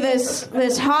sent me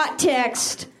this hot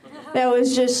text that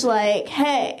was just like,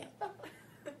 "Hey,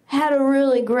 had a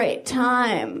really great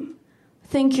time.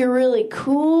 Think you're really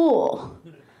cool.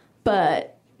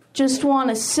 But just want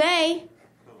to say,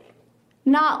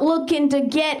 not looking to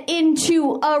get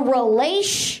into a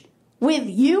relation with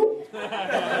you.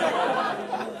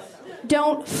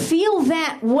 Don't feel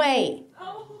that way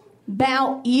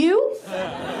about you.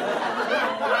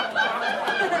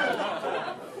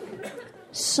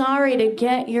 Sorry to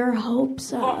get your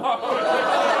hopes up."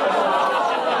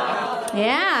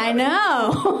 Yeah, I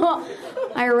know.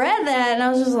 I read that and I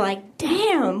was just like,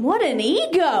 damn, what an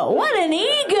ego. What an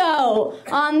ego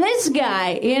on this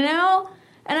guy, you know?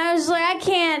 And I was like, I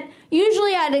can't.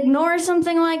 Usually I'd ignore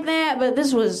something like that, but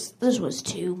this was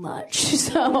too much.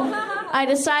 So I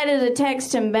decided to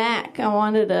text him back. I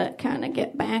wanted to kind of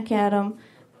get back at him.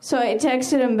 So I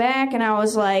texted him back and I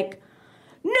was like,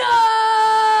 "No!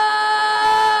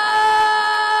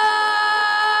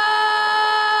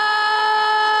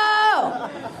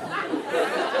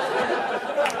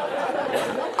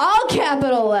 All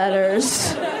capital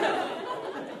letters.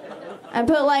 I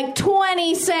put like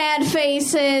 20 sad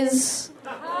faces.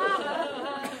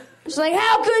 It's like,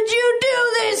 how could you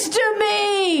do this to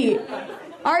me?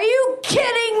 Are you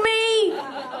kidding me?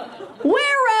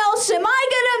 Where else am I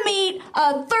gonna meet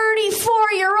a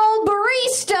 34-year-old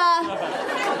barista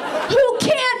who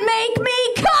can't make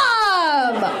me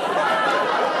come?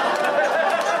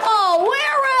 Oh,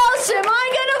 where else am I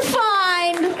gonna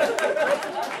find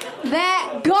that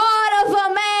god of a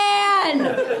man?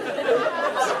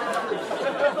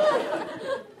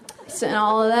 Sent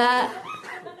all of that.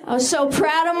 I was so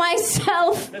proud of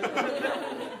myself.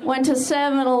 Went to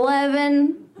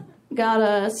 7-Eleven, got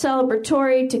a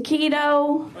celebratory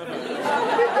taquito.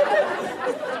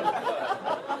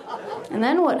 And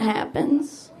then what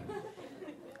happens?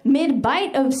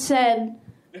 Mid-bite of said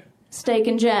steak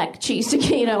and jack cheese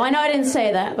taquito. I know I didn't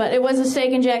say that, but it was a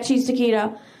steak and jack cheese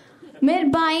taquito.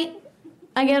 Mid-bite,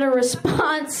 I get a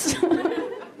response.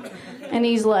 And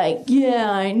he's like,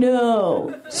 "Yeah, I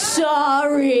know.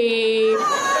 Sorry."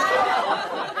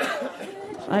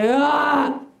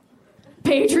 Like,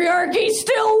 patriarchy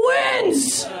still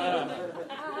wins.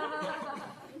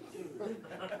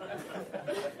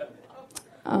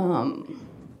 All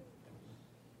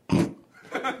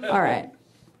right.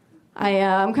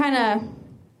 I'm kind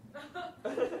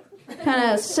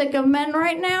of sick of men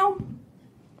right now.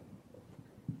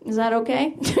 Is that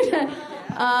okay?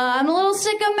 I'm a little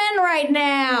sick of men right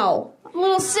now. I'm a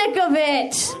little sick of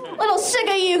it. A little sick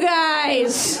of you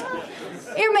guys.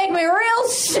 You make me real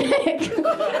sick.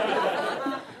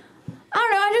 I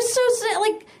don't know, I just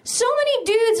so many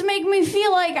dudes make me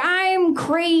feel like I'm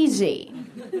crazy.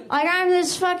 Like I'm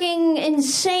this fucking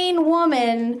insane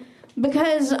woman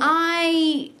because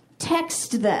I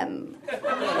text them. That's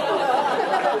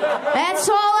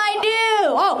all I do.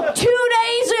 Oh, 2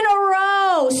 days in a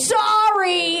row.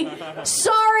 Sorry,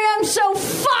 I'm so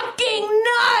fucking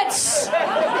nuts.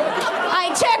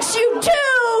 I text you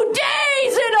 2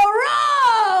 days in a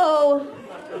row.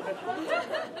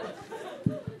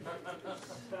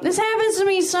 This happens to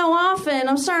me so often.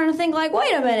 I'm starting to think like,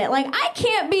 wait a minute. Like, I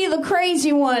can't be the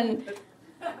crazy one.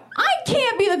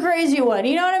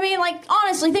 You know what I mean? Like,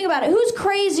 honestly, think about it. Who's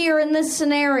crazier in this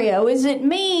scenario? Is it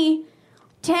me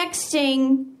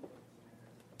texting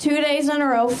 2 days in a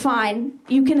row? Fine.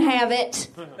 You can have it.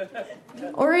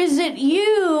 Or is it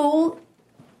you,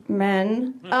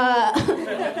 men,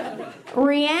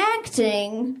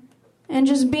 reacting and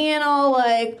just being all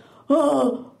like,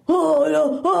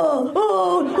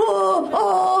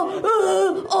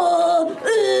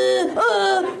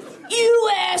 you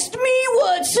asked me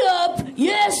what's up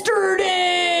yesterday.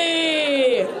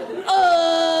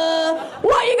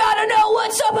 Why you gotta know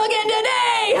what's up again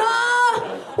today, huh?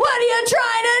 What are you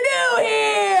trying to do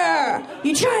here?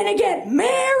 You trying to get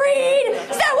married?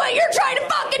 Is that what you're trying to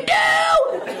fucking do?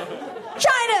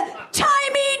 Trying to tie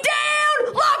me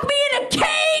down? Lock me in a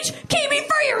cage? Keep me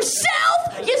for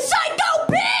yourself? You psycho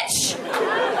bitch!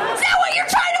 Is that what you're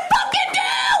trying to fucking do?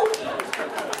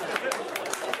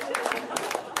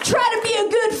 Try to be a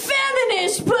good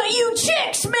feminist, but you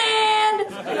chicks, man,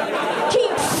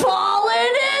 keep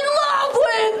falling in love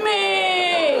with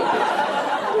me.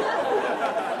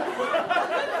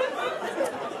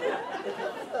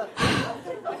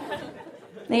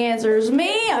 The answer is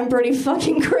me. I'm pretty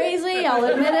fucking crazy, I'll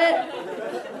admit it.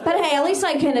 But hey, at least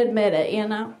I can admit it, you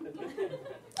know?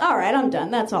 All right, I'm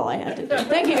done. That's all I had to do.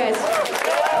 Thank you, guys.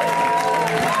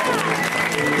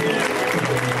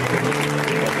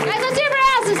 Guys, let's hear for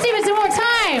Allison Stevenson one more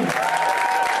time.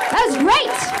 That was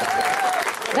great.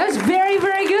 That was very,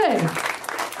 very good.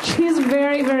 She's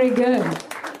very, very good.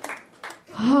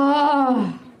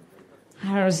 Oh,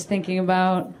 I was thinking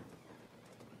about...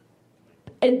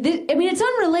 it's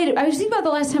unrelated. I was thinking about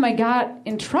the last time I got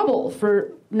in trouble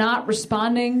for not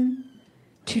responding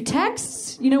to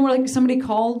texts. You know, where like somebody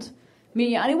called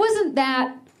me, and it wasn't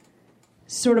that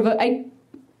sort of a... I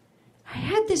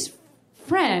had this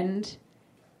friend,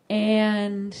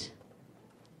 and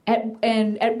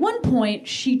at one point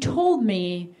she told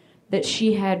me that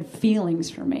she had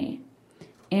feelings for me,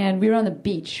 and we were on the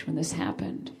beach when this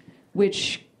happened,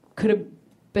 which could have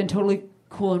been totally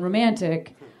cool and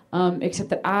romantic, except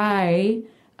that I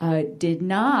did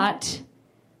not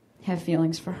have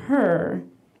feelings for her.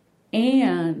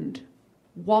 And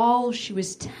while she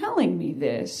was telling me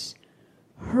this,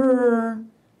 her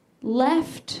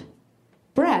left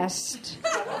breast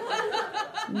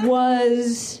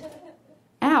was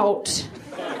out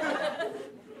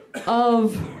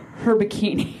of her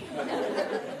bikini.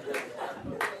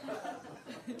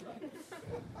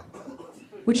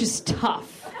 Which is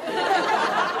tough.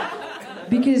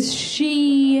 Because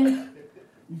she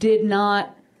did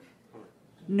not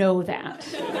know that.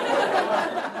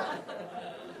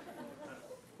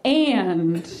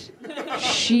 And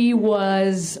she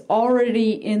was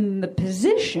already in the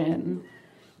position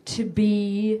to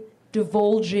be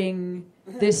divulging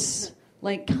this,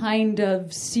 like, kind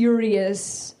of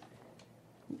serious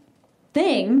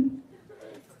thing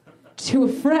to a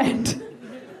friend.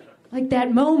 Like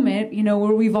that moment, you know,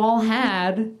 where we've all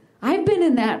had... I've been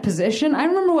in that position. I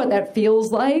remember what that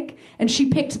feels like. And she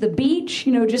picked the beach,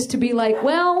 you know, just to be like,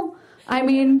 well, I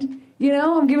mean, you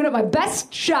know, I'm giving it my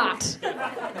best shot.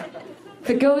 If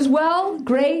it goes well,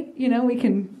 great. You know, we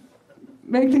can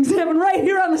make things happen right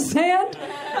here on the sand.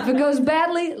 If it goes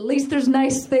badly, at least there's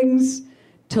nice things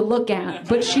to look at.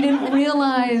 But she didn't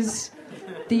realize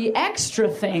the extra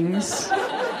thing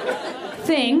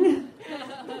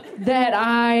that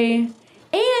and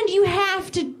you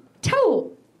have to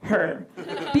tell her,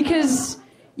 because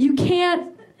you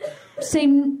can't say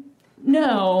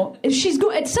no. She's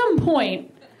at some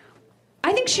point,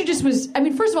 I think she just was, I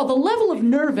mean, first of all, the level of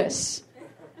nervous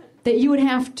that you would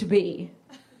have to be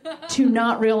to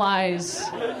not realize,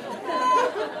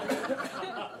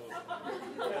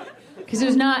 because it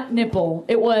was not nipple,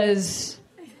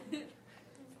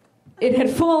 it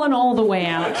had fallen all the way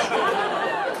out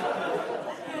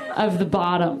of the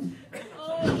bottom.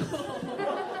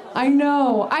 I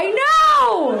know. I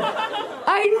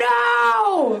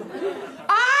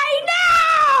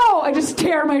just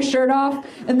tear my shirt off,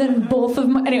 and then both of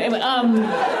my... Anyway,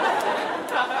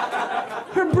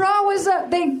 her bra was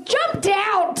up. They jumped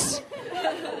out.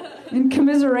 in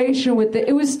commiseration with it.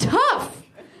 It was tough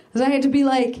because I had to be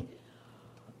like,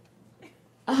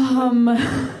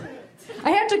 I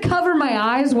had to cover my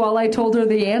eyes while I told her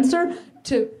the answer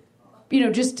to,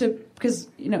 just to, because,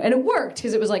 and it worked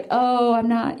because it was like, oh, I'm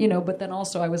not, but then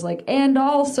also I was like, and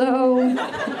also.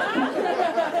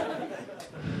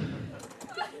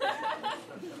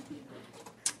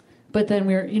 But then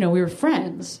we were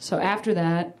friends. So after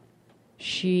that,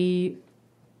 the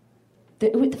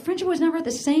friendship was never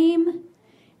the same.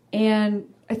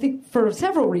 And I think for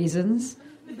several reasons,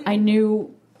 I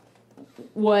knew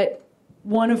what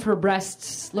one of her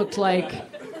breasts looked like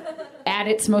at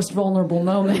its most vulnerable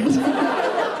moment.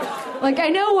 Like, I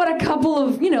know what a couple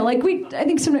of, I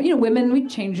think some, women, we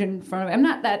change in front of, I'm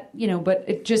not that, but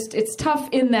it's tough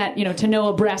in that, to know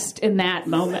a breast in that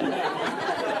moment.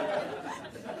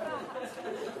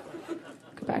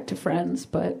 Go back to friends,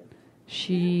 but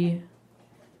she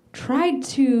tried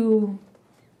to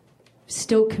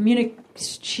still communicate,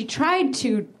 she tried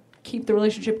to keep the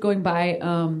relationship going by,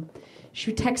 she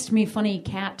would text me funny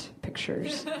cat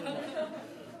pictures.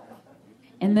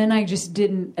 And then I just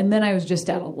didn't, and then I was just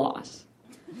at a loss.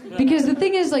 Because the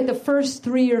thing is, like, the first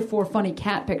 3 or 4 funny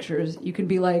cat pictures, you can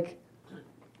be like,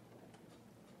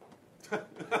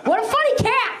 what a funny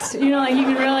cat! You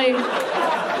can really...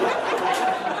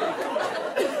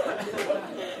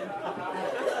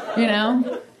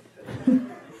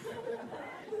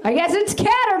 I guess it's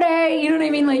Catterday, you know what I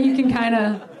mean? Like, you can kind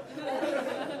of...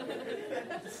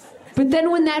 But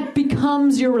then when that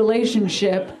becomes your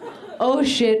relationship, oh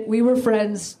shit, we were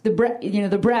friends, the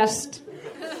breast,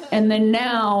 and then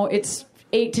now it's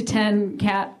 8 to 10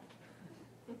 cat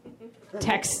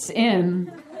texts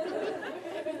in.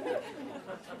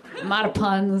 I'm out of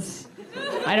puns.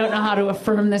 I don't know how to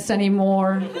affirm this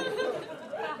anymore.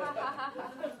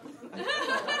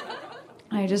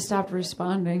 I just stopped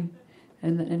responding,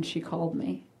 and she called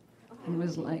me and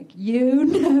was like, you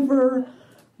never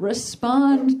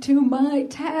respond to my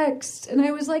texts. And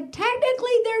I was like,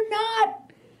 technically they're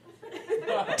not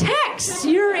texts.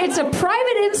 It's a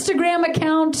private Instagram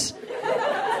account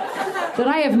that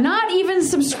I have not even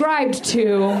subscribed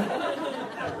to.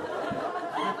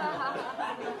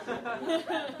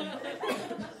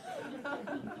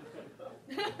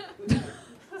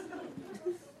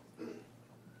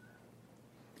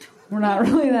 We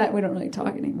don't really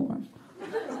talk anymore.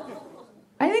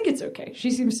 I think it's okay.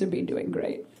 She seems to be doing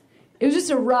great. It was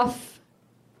just a rough,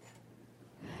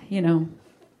 it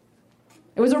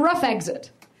was a rough exit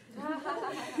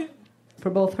for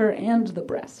both her and the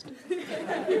breast.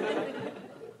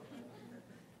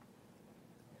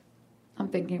 I'm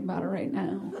thinking about it right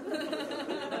now.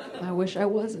 I wish I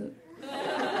wasn't.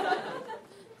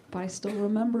 But I still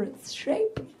remember its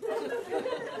shape.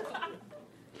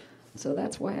 So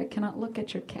that's why I cannot look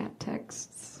at your cat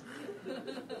texts.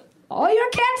 All your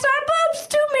cats are boobs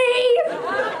to me!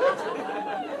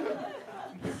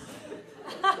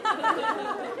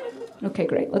 Okay,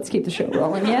 great. Let's keep the show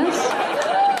rolling, yes?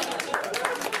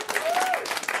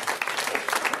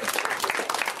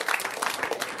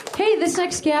 Hey, this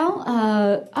next gal,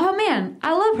 oh man,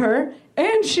 I love her.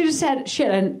 And she had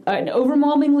an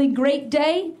overwhelmingly great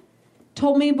day.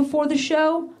 Told me before the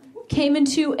show, came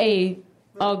into a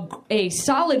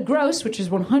solid gross, which is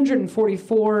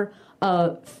 144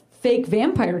 fake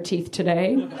vampire teeth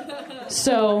today.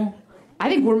 So I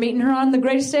think we're meeting her on the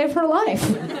greatest day of her life.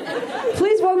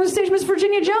 Please welcome to the stage Miss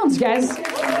Virginia Jones, guys.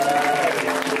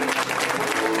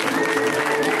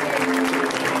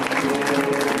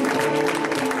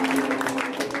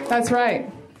 That's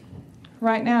right.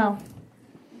 Right now,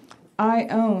 I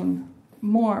own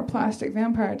more plastic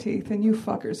vampire teeth than you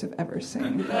fuckers have ever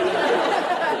seen.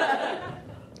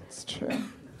 It's true.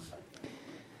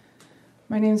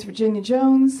 My name's Virginia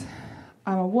Jones.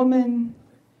 I'm a woman.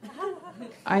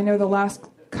 I know the last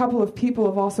couple of people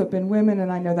have also been women, and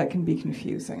I know that can be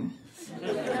confusing.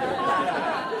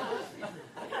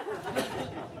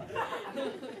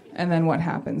 And then what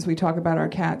happens? We talk about our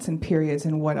cats and periods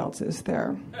and what else is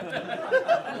there.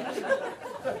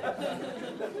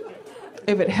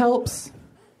 If it helps,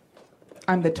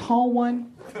 I'm the tall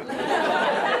one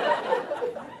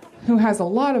who has a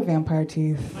lot of vampire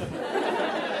teeth.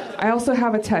 I also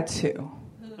have a tattoo,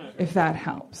 if that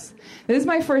helps. This is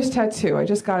my first tattoo. I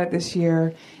just got it this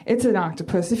year. It's an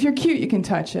octopus. If you're cute, you can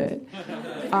touch it.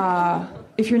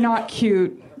 If you're not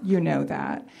cute, you know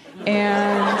that.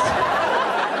 And,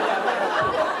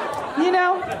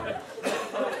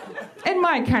 and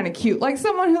mine kind of cute. Like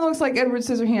someone who looks like Edward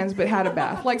Scissorhands but had a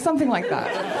bath. Like something like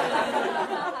that.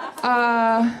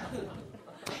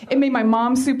 It made my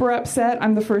mom super upset.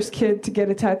 I'm the first kid to get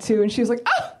a tattoo. And she was like,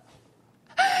 oh,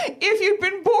 if you'd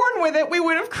been born with it, we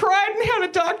would have cried and had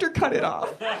a doctor cut it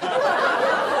off.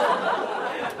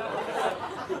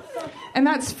 And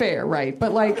that's fair, right?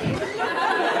 But like,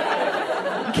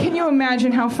 can you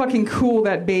imagine how fucking cool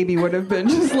that baby would have been,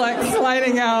 just like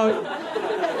sliding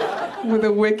out with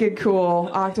a wicked cool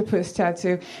octopus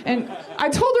tattoo? And I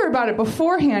told her about it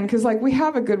beforehand because like we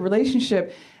have a good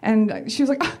relationship, and she was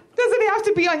like, does it have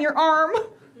to be on your arm?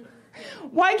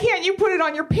 Why can't you put it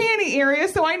on your panty area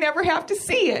so I never have to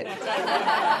see it?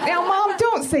 Now, Mom,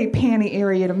 don't say panty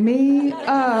area to me.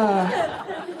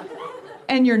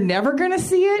 And you're never gonna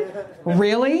see it?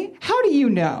 Really? How do you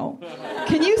know?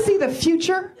 Can you see the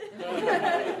future?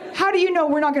 How do you know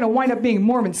we're not gonna wind up being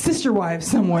Mormon sister wives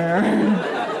somewhere?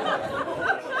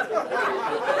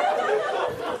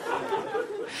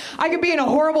 I could be in a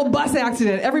horrible bus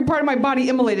accident, every part of my body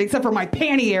immolated except for my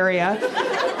panty area.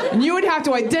 And you would have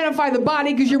to identify the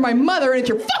body because you're my mother and it's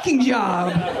your fucking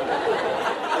job.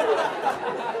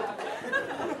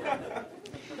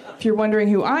 If you're wondering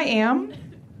who I am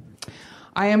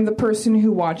the person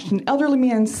who watched an elderly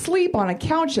man sleep on a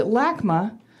couch at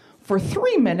LACMA for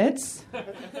 3 minutes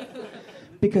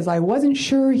because I wasn't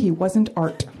sure he wasn't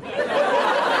art.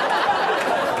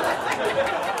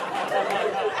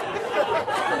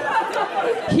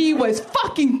 He was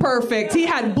fucking perfect. He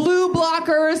had blue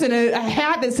blockers and a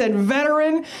hat that said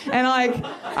veteran. And like,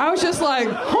 I was just like,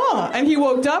 huh. And he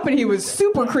woke up and he was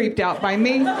super creeped out by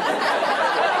me.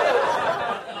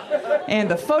 And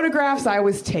the photographs I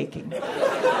was taking.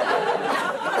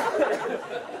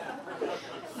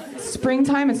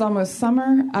 Springtime, it's almost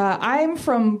summer. I'm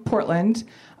from Portland.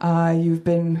 You've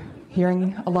been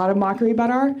hearing a lot of mockery about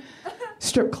our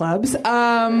strip clubs.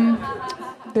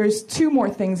 There's 2 more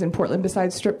things in Portland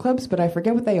besides strip clubs, but I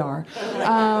forget what they are.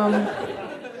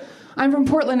 I'm from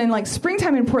Portland, and like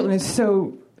springtime in Portland is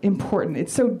so important.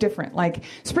 It's so different. Like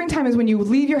springtime is when you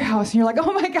leave your house and you're like,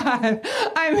 oh my God,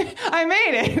 I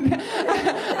made it.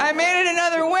 I made it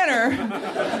another winter.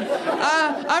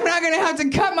 I'm not going to have to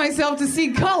cut myself to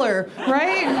see color,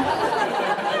 right?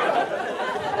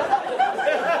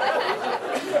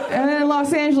 And then in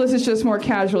Los Angeles, it's just more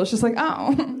casual. It's just like,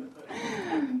 oh,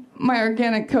 my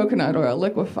organic coconut oil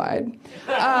liquefied.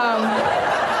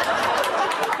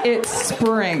 It's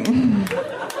spring.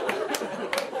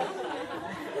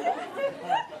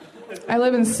 I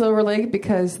live in Silver Lake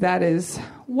because that is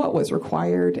what was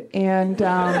required. And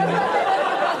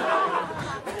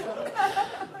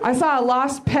I saw a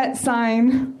lost pet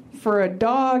sign for a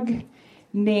dog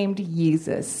named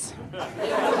Yeezus.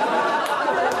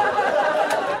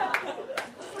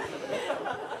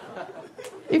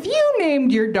 If you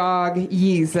named your dog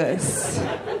Yeezus,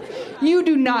 you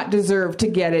do not deserve to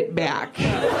get it back.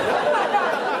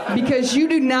 Because you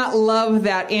do not love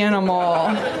that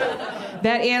animal.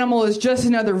 That animal is just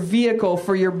another vehicle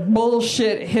for your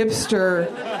bullshit hipster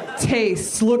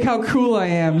tastes. Look how cool I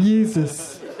am,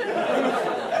 Yeezus.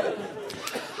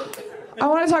 I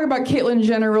want to talk about Caitlyn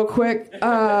Jenner real quick.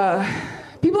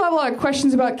 People have a lot of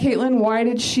questions about Caitlyn. Why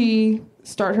did she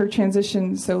start her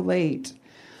transition so late?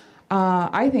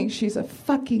 I think she's a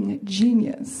fucking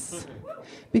genius.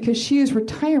 Because she is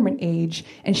retirement age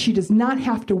and she does not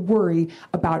have to worry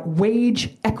about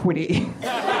wage equity.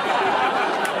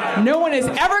 No one is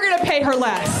ever going to pay her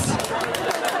less.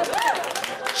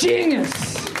 Genius.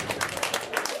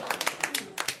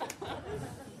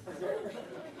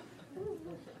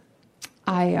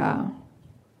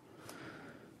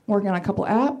 Working on a couple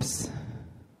apps.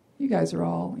 You guys are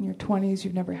all in your 20s.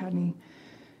 You've never had any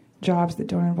jobs that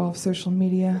don't involve social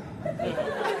media.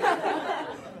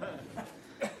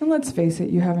 And let's face it,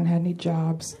 you haven't had any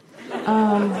jobs.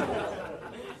 I'm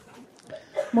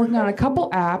working on a couple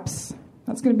apps.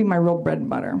 That's going to be my real bread and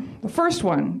butter. The first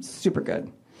one, super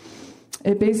good.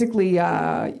 It basically,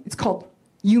 it's called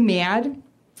You Mad.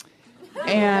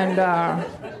 And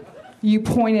you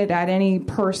point it at any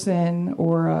person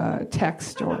or a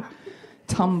text or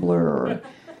Tumblr. Or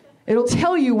it'll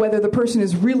tell you whether the person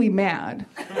is really mad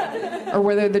or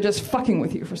whether they're just fucking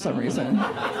with you for some reason.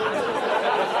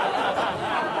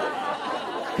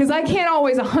 Because I can't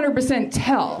always 100%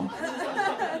 tell.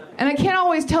 And I can't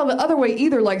always tell the other way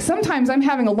either. Like sometimes I'm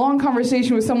having a long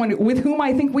conversation with someone with whom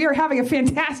I think we are having a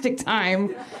fantastic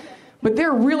time, but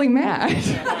they're really mad.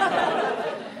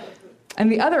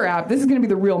 And the other app, this is going to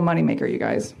be the real moneymaker, you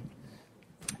guys.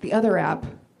 The other app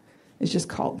is just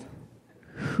called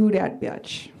Who Dat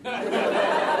Bitch.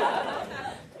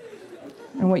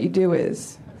 And what you do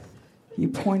is you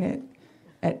point it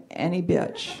at any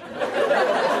bitch.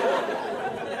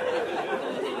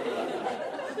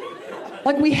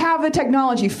 Like, we have the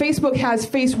technology. Facebook has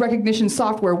face recognition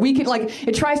software. We can, like,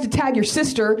 it tries to tag your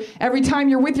sister every time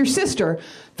you're with your sister.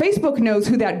 Facebook knows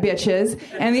who that bitch is.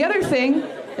 And the other thing,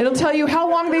 it'll tell you how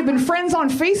long they've been friends on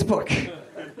Facebook.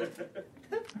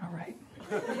 All right.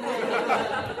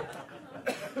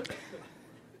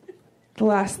 The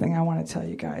last thing I want to tell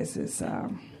you guys is,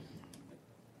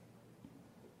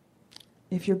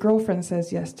 if your girlfriend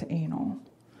says yes to anal,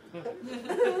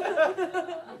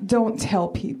 don't tell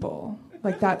people.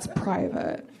 Like, that's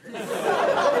private. That's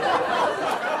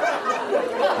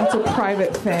a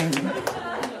private thing.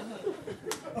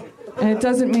 And it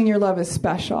doesn't mean your love is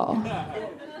special.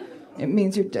 It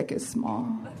means your dick is small.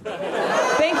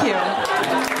 Thank you.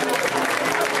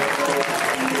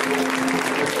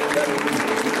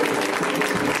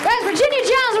 Guys, Virginia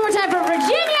Jones, one more time for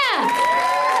Virginia!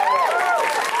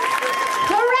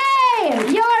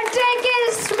 Hooray! Your dick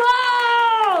is small!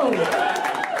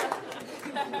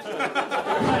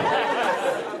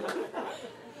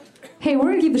 Hey, we're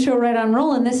gonna keep the show right on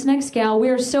rolling. This next gal, we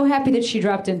are so happy that she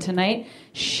dropped in tonight.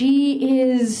 She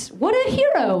is what a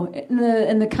hero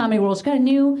in the comedy world. She's got a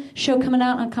new show coming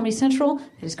out on Comedy Central.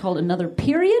 It is called Another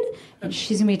Period, and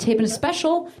she's gonna be taping a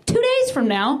special 2 days from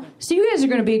now. So you guys are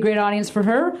gonna be a great audience for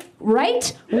her,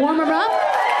 right? Warm her up.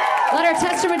 Let her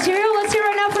test her material. Let's hear it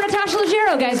right now for Natasha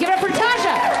Leggero, guys. Give it up for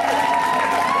Natasha.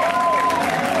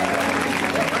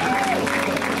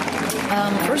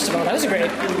 First of all, that was a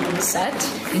great set.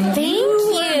 Thank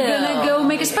you. You're gonna go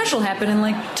make a special happen in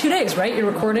like 2 days, right? You're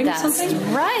recording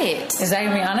something? Right. Is that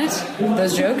gonna be on it?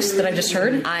 Those jokes that I just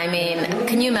heard? I mean,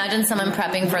 can you imagine someone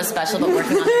prepping for a special but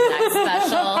working on their next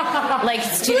special? Like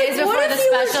 2 days before the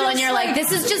special, and you're like,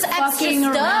 this is just extra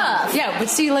stuff. Yeah, but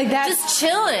see, like that. Just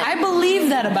chilling. I believe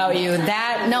that about you.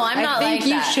 That No, I'm not I think like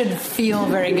you that. should feel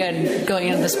very good going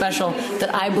into the special.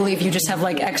 That I believe you just have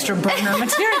like extra burner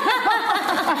material.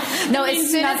 No, as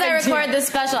soon as I record this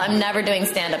special, I'm never doing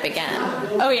stand-up again.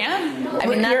 Oh yeah? I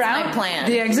mean, that's You're my out? plan.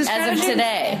 The exit as of strategy?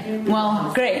 today.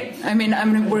 Well, great. I mean,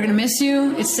 we're gonna miss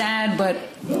you. It's sad, but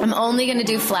I'm only going to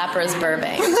do Flappers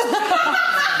Burbank.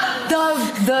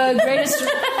 the greatest.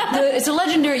 It's a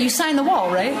legendary. You signed the wall,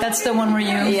 right? That's the one where you.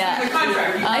 Yeah.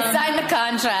 I signed the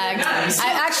contract.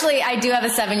 I do have a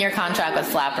 7-year contract with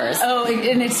Flappers. Oh,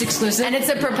 and it's exclusive. And it's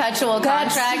a perpetual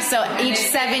contract, so each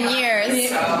 7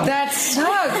 years. That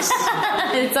sucks.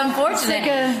 It's unfortunate. It's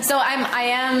like So I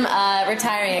am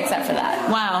retiring except for that.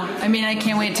 Wow. I mean, I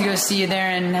can't wait to go see you there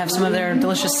and have some of their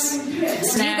delicious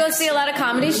snacks. Do you go see a lot of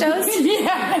comedy shows?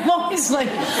 Yeah, I'm always like,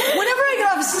 whenever I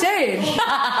get off stage,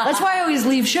 that's why I always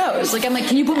leave shows. Like, I'm like,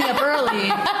 can you put me up early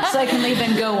so I can leave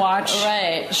and go watch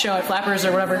a show at Flappers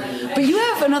or whatever? But you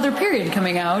have Another Period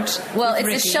coming out. Well, it's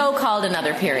Ricky. a show called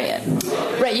Another Period.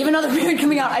 Right, you have Another Period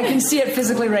coming out. I can see it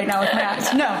physically right now with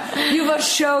Matt. No, you have a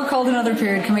show called Another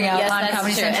Period coming out Yes, on that's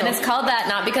Comedy true. Central. And it's called that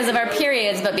not because of our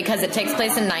periods, but because it takes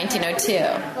place in 1902.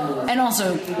 And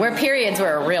also, where periods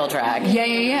were a real drag.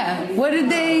 Yeah. What did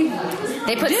they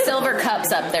put do? silver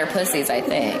cups up their pussies, I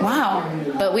think. Wow.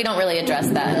 But we don't really address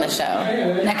that in the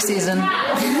show. Next season.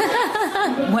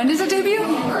 When does it debut?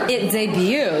 It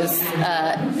debuts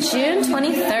June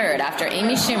 23rd after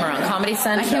Amy Schumer on Comedy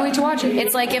Central. I can't wait to watch it.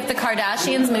 It's like if the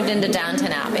Kardashians moved into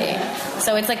Downton Abbey.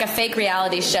 So it's like a fake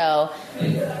reality show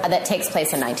that takes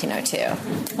place in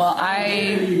 1902. Well, I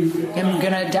am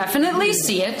going to definitely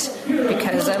see it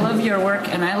because I love your work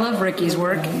and I love Ricky's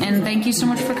work. And thank you so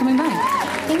much for coming by.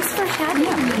 Thanks for having me.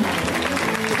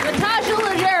 Natasha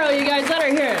Leggero, you guys, let her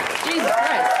hear it. Jesus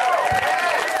Christ.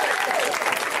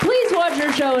 Please watch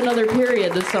her show Another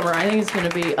Period this summer. I think it's going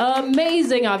to be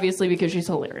amazing, obviously, because she's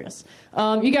hilarious.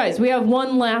 You guys, we have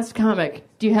one last comic.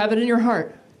 Do you have it in your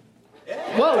heart?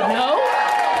 Whoa, no?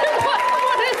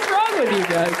 What is wrong with you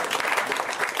guys?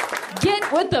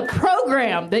 Get with the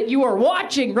program that you are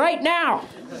watching right now.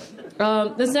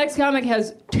 This next comic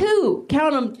has two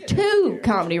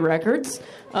comedy records.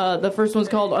 The first one's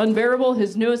called Unbearable.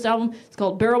 His newest album is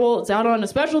called Bearable. It's out on a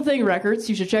Special Thing Records.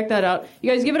 You should check that out.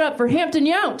 You guys give it up for Hampton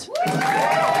Yount.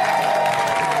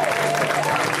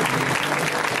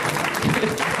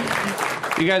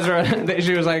 You guys are.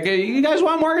 She was like, hey, "You guys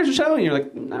want more of the show?" And you're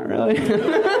like, "Not really." No,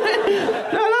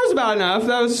 that was about enough.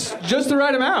 That was just the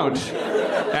right amount.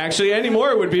 Actually, any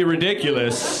more would be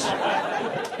ridiculous.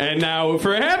 And now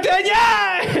for Hampton,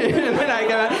 yeah! And then I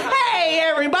go, "Hey,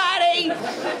 everybody!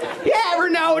 You ever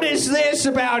notice this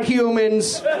about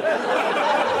humans?"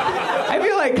 I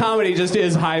feel like comedy just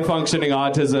is high-functioning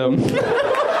autism.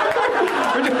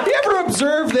 You ever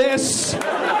observe this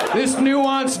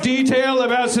nuanced detail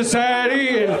about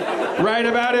society and write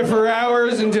about it for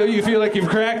hours until you feel like you've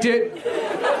cracked it?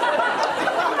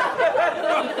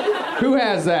 Who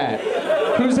has that?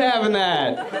 Who's having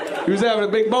that? Who's having a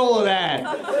big bowl of that?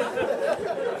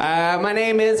 My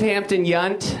name is Hampton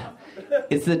Yount.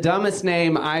 It's the dumbest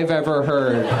name I've ever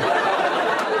heard.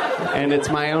 And it's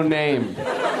my own name.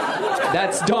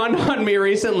 That's dawned on me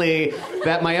recently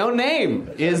that my own name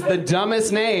is the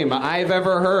dumbest name I've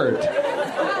ever heard.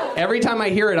 Every time I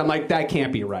hear it, I'm like, that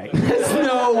can't be right. There's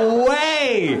no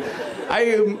way.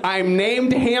 I'm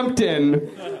named Hampton,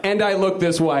 and I look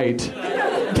this white.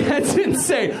 That's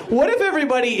insane. What if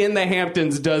everybody in the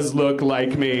Hamptons does look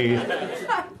like me?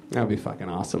 That'd be fucking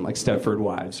awesome, like Stepford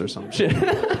Wives or some shit.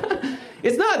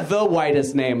 It's not the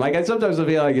whitest name. Like, I sometimes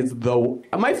feel like it's the...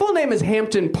 My full name is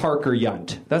Hampton Parker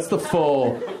Yount. That's the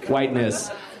full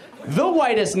whiteness. The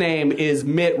whitest name is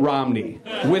Mitt Romney,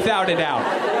 without a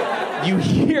doubt. You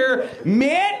hear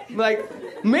Mitt,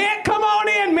 like, Mitt, come on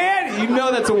in, Mitt. You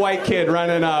know that's a white kid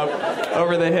running up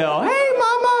over the hill. Hey,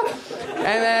 mama. And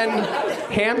then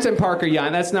Hampton Parker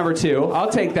Yount, that's number 2.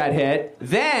 I'll take that hit.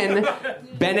 Then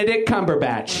Benedict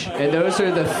Cumberbatch. And those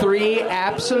are the 3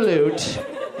 absolute...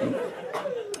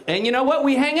 And you know what?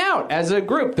 We hang out as a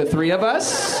group, the 3 of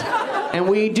us, and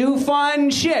we do fun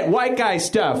shit, white guy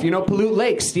stuff, you know, pollute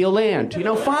lakes, steal land, you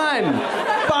know,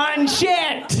 fun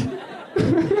shit.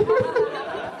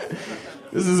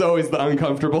 This is always the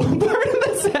uncomfortable part of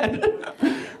the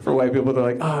set. For white people, they're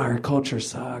like, oh, our culture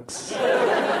sucks.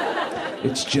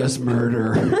 It's just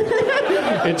murder.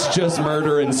 It's just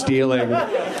murder and stealing.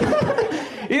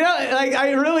 You know, like,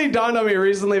 it really dawned on me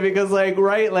recently because, like,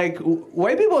 right, like,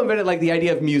 white people invented, like, the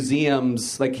idea of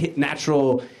museums, like,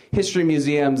 natural history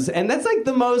museums, and that's, like,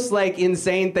 the most, like,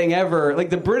 insane thing ever. Like,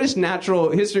 the British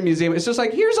Natural History Museum, it's just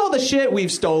like, here's all the shit we've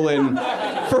stolen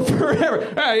for forever.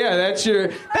 Oh, yeah, that's your...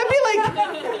 That'd be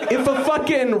like if a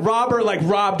fucking robber, like,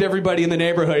 robbed everybody in the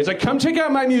neighborhood. He's like, come check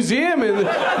out my museum in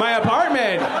my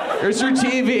apartment. Here's your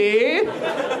TV.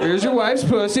 Here's your wife's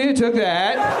pussy. Took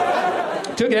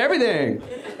that. Took everything.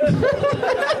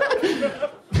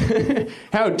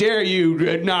 How dare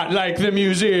you not like the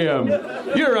museum?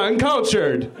 You're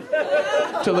uncultured.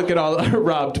 To look at all our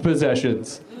robbed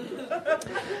possessions.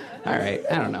 All right,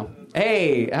 I don't know.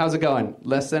 Hey, how's it going?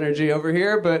 Less energy over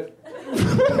here, but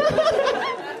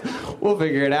we'll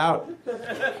figure it out.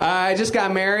 I just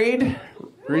got married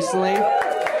recently.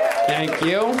 Thank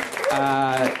you.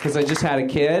 Because I just had a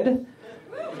kid.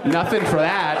 Nothing for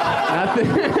that. Nothing.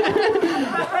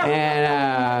 And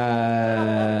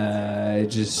I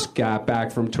just got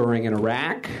back from touring in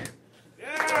Iraq.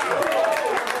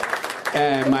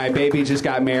 And my baby just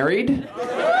got married.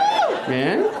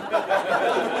 Yeah.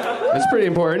 That's pretty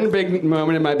important. Big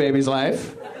moment in my baby's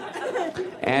life.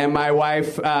 And my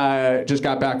wife just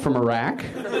got back from Iraq.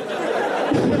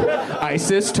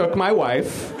 ISIS took my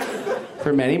wife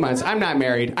for many months. I'm not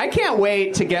married. I can't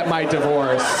wait to get my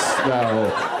divorce,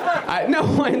 though. No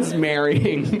one's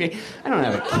marrying me. I don't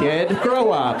have a kid.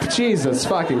 Grow up. Jesus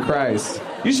fucking Christ.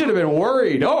 You should have been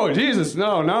worried. Oh, Jesus,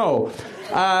 no.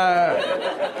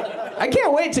 I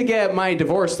can't wait to get my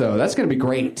divorce, though. That's going to be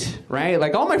great, right?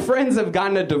 Like, all my friends have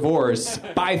gotten a divorce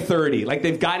by 30. Like,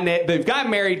 they've gotten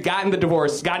married, gotten the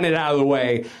divorce, gotten it out of the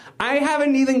way. I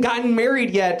haven't even gotten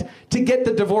married yet to get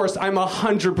the divorce I'm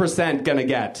 100% gonna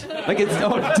get. Like, it's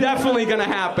definitely gonna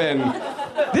happen.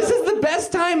 This is the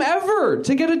best time ever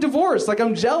to get a divorce. Like,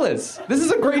 I'm jealous. This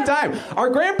is a great time. Our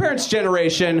grandparents'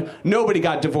 generation, nobody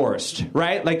got divorced,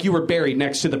 right? Like, you were buried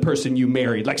next to the person you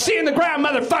married. Like, see in the ground,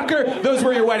 motherfucker! Those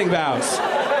were your wedding vows.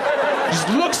 Just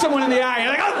look someone in the eye, and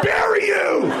you're like, I'll bury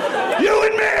you! You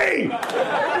and me!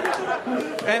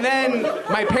 And then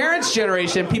my parents'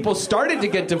 generation, people started to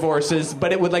get divorces,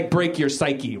 but it would, like, break your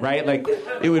psyche, right? Like,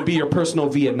 it would be your personal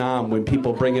Vietnam when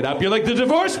people bring it up. You're like, the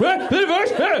divorce? The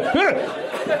divorce?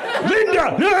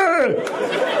 Linda!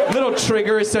 Little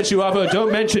trigger sets you off. Oh,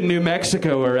 don't mention New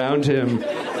Mexico around him.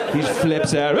 He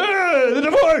flips out. The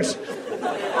divorce!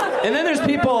 And then there's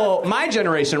people, my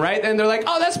generation, right? And they're like,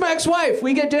 oh, that's my ex-wife.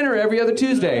 We get dinner every other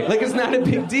Tuesday. Like, it's not a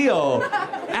big deal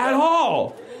at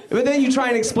all. But then you try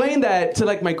and explain that to,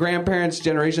 like, my grandparents'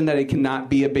 generation, that it cannot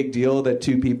be a big deal that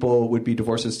two people would be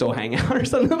divorced and still hang out or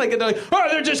something like that. They're like, oh,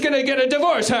 they're just going to get a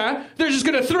divorce, huh? They're just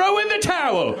going to throw in the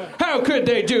towel. How could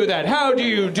they do that? How do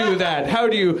you do that? How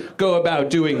do you go about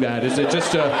doing that? Is it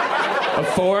just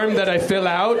a form that I fill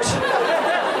out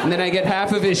and then I get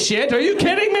half of his shit? Are you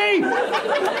kidding me?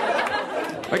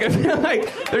 Like, I feel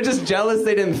like they're just jealous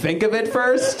they didn't think of it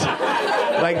first.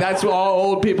 Like, that's all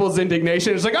old people's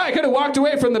indignation. It's like, oh, I could have walked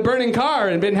away from the burning car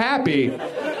and been happy.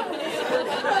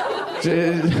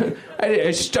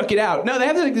 I stuck it out. No, they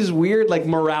have like this weird like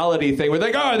morality thing where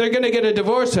they're like, oh, they're going to get a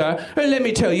divorce, huh? Let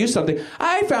me tell you something.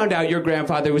 I found out your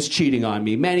grandfather was cheating on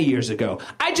me many years ago.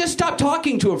 I just stopped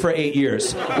talking to him for 8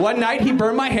 years. One night he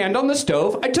burned my hand on the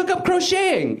stove. I took up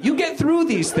crocheting. You get through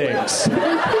these things.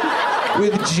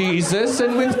 With Jesus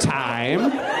and with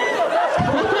time.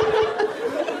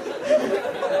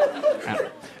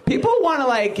 People want to,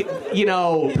 like, you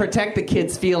know, protect the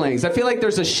kids' feelings. I feel like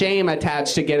there's a shame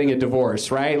attached to getting a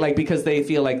divorce, right? Like, because they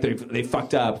feel like they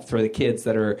fucked up for the kids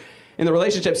that are in the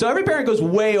relationship. So every parent goes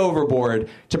way overboard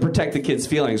to protect the kids'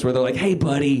 feelings, where they're like, hey,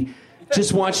 buddy,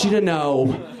 just want you to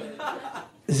know,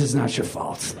 this is not your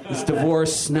fault. This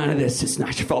divorce, none of this is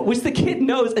not your fault. Which the kid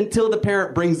knows until the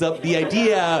parent brings up the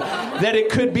idea that it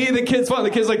could be the kid's fault.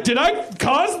 The kid's like, did I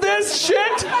cause this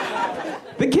shit?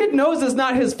 The kid knows it's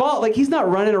not his fault. Like, he's not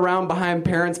running around behind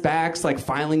parents' backs, like,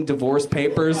 filing divorce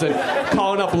papers and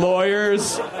calling up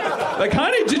lawyers. Like,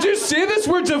 honey, did you see this?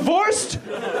 We're divorced.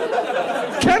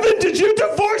 Kevin, did you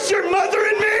divorce your mother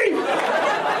and me?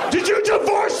 Did you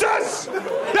divorce us?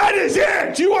 That is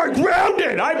it. You are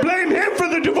grounded. I blame him for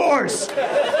the divorce.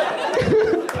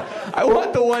 I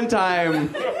want the one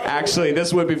time, actually,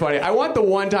 this would be funny. I want the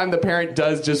one time the parent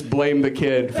does just blame the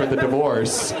kid for the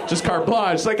divorce. Just carte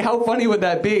blanche. Like, how funny would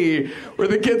that be? Where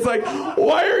the kid's like,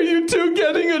 why are you two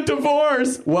getting a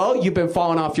divorce? Well, you've been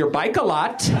falling off your bike a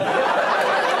lot.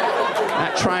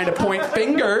 Not trying to point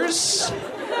fingers.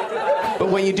 But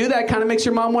when you do that, it kind of makes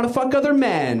your mom want to fuck other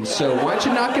men. So why don't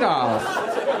you knock it off?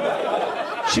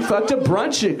 She fucked a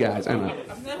bunch of guys. I don't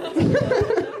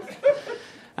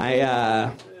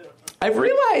know. I've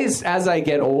realized as I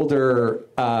get older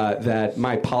that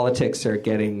my politics are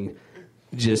getting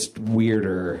just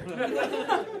weirder.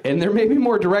 And they're maybe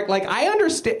more direct. Like, I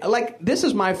understand, like, this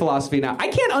is my philosophy now. I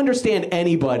can't understand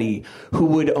anybody who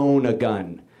would own a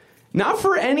gun. Not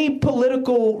for any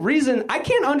political reason. I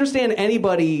can't understand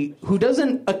anybody who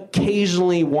doesn't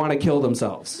occasionally want to kill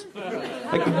themselves.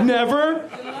 Like, never,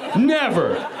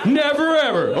 ever.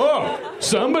 Oh,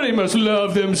 somebody must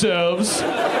love themselves.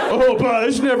 Oh,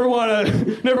 boys never want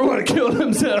to kill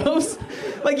themselves.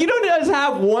 Like, you don't just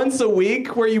have once a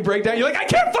week where you break down. You're like, I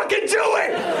can't fucking do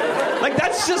it. Like,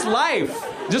 that's just life.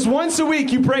 Just once a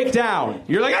week you break down.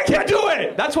 You're like, I can't do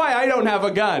it. That's why I don't have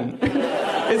a gun.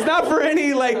 It's not for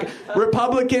any, like,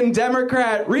 Republican,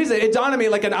 Democrat reason. It dawned on me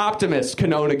like an optimist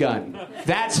can own a gun.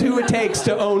 That's who it takes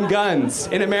to own guns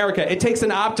in America. It takes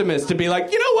an optimist to be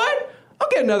like, you know what? I'll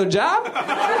get another job. What the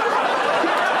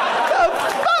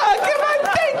fuck am I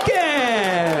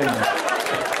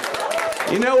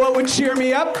thinking? You know what would cheer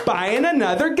me up? Buying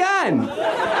another gun.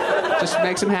 Just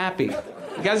makes him happy.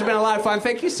 You guys have been a lot of fun.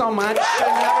 Thank you so much. Guys,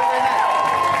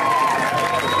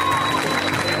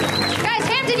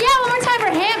 Hampton, yeah, one more time for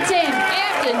Hampton.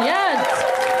 Hampton, yes.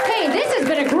 Hey, this has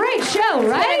been a great show,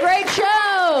 right? It's been a great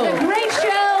show. It's a great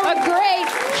show. A great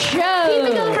show. Keep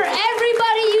it going for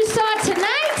everybody you saw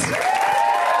tonight.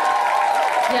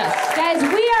 Yes. Guys,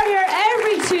 we are here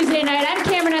every Tuesday night. I'm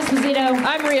Cameron Esposito.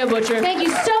 I'm Rhea Butcher. Thank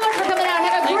you so much for coming out.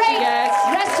 Have a great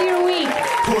rest of your week.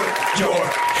 Put your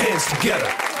hands together.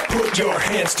 Put your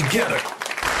hands together.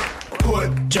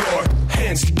 Put your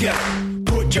hands together.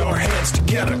 Put your hands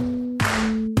together.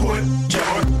 Put your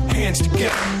hands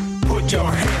together. Put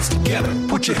your hands together.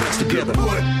 Put your hands together.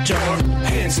 Put your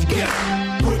hands together.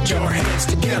 Put your hands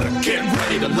together. Get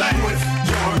ready to laugh. Put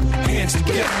your hands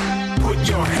together. Put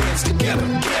your hands together.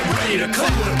 Get ready to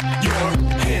clap. Put your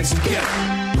hands together.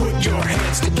 Put your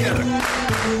hands together.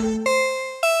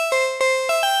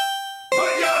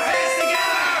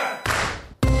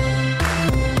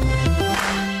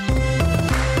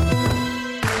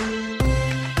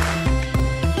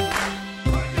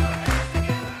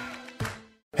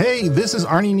 Hey, this is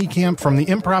Arnie Niekamp from the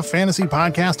Improv Fantasy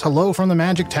Podcast, Hello from the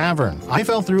Magic Tavern. I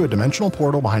fell through a dimensional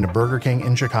portal behind a Burger King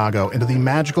in Chicago into the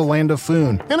magical land of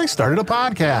Foon, and I started a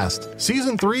podcast.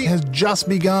 Season 3 has just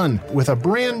begun with a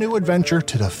brand new adventure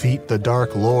to defeat the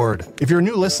Dark Lord. If you're a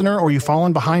new listener or you've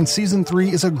fallen behind, Season 3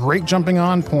 is a great jumping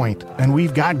on point, and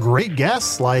we've got great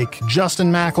guests like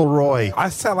Justin McElroy. I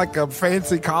sound like a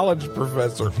fancy college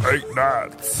professor. 8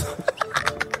 nuts.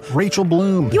 Rachel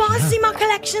Bloom. You want to see my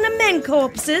collection of men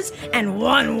corpses and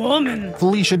one woman?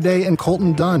 Felicia Day and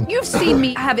Colton Dunn. You've seen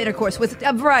me have intercourse with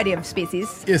a variety of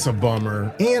species. It's a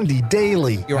bummer. Andy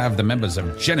Daly. You have the members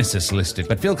of Genesis listed,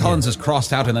 but Phil Collins is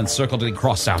crossed out and then circled and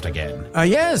crossed out again.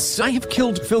 Yes, I have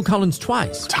killed Phil Collins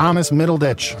twice. Thomas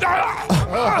Middleditch.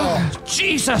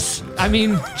 Jesus! I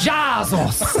mean,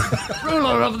 Jesus!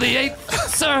 Ruler of the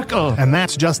 8th Circle! And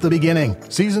that's just the beginning.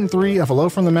 Season 3 of Hello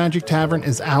from the Magic Tavern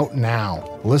is out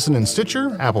now. Listen in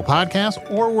Stitcher, Apple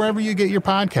Podcasts, or wherever you get your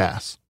podcasts.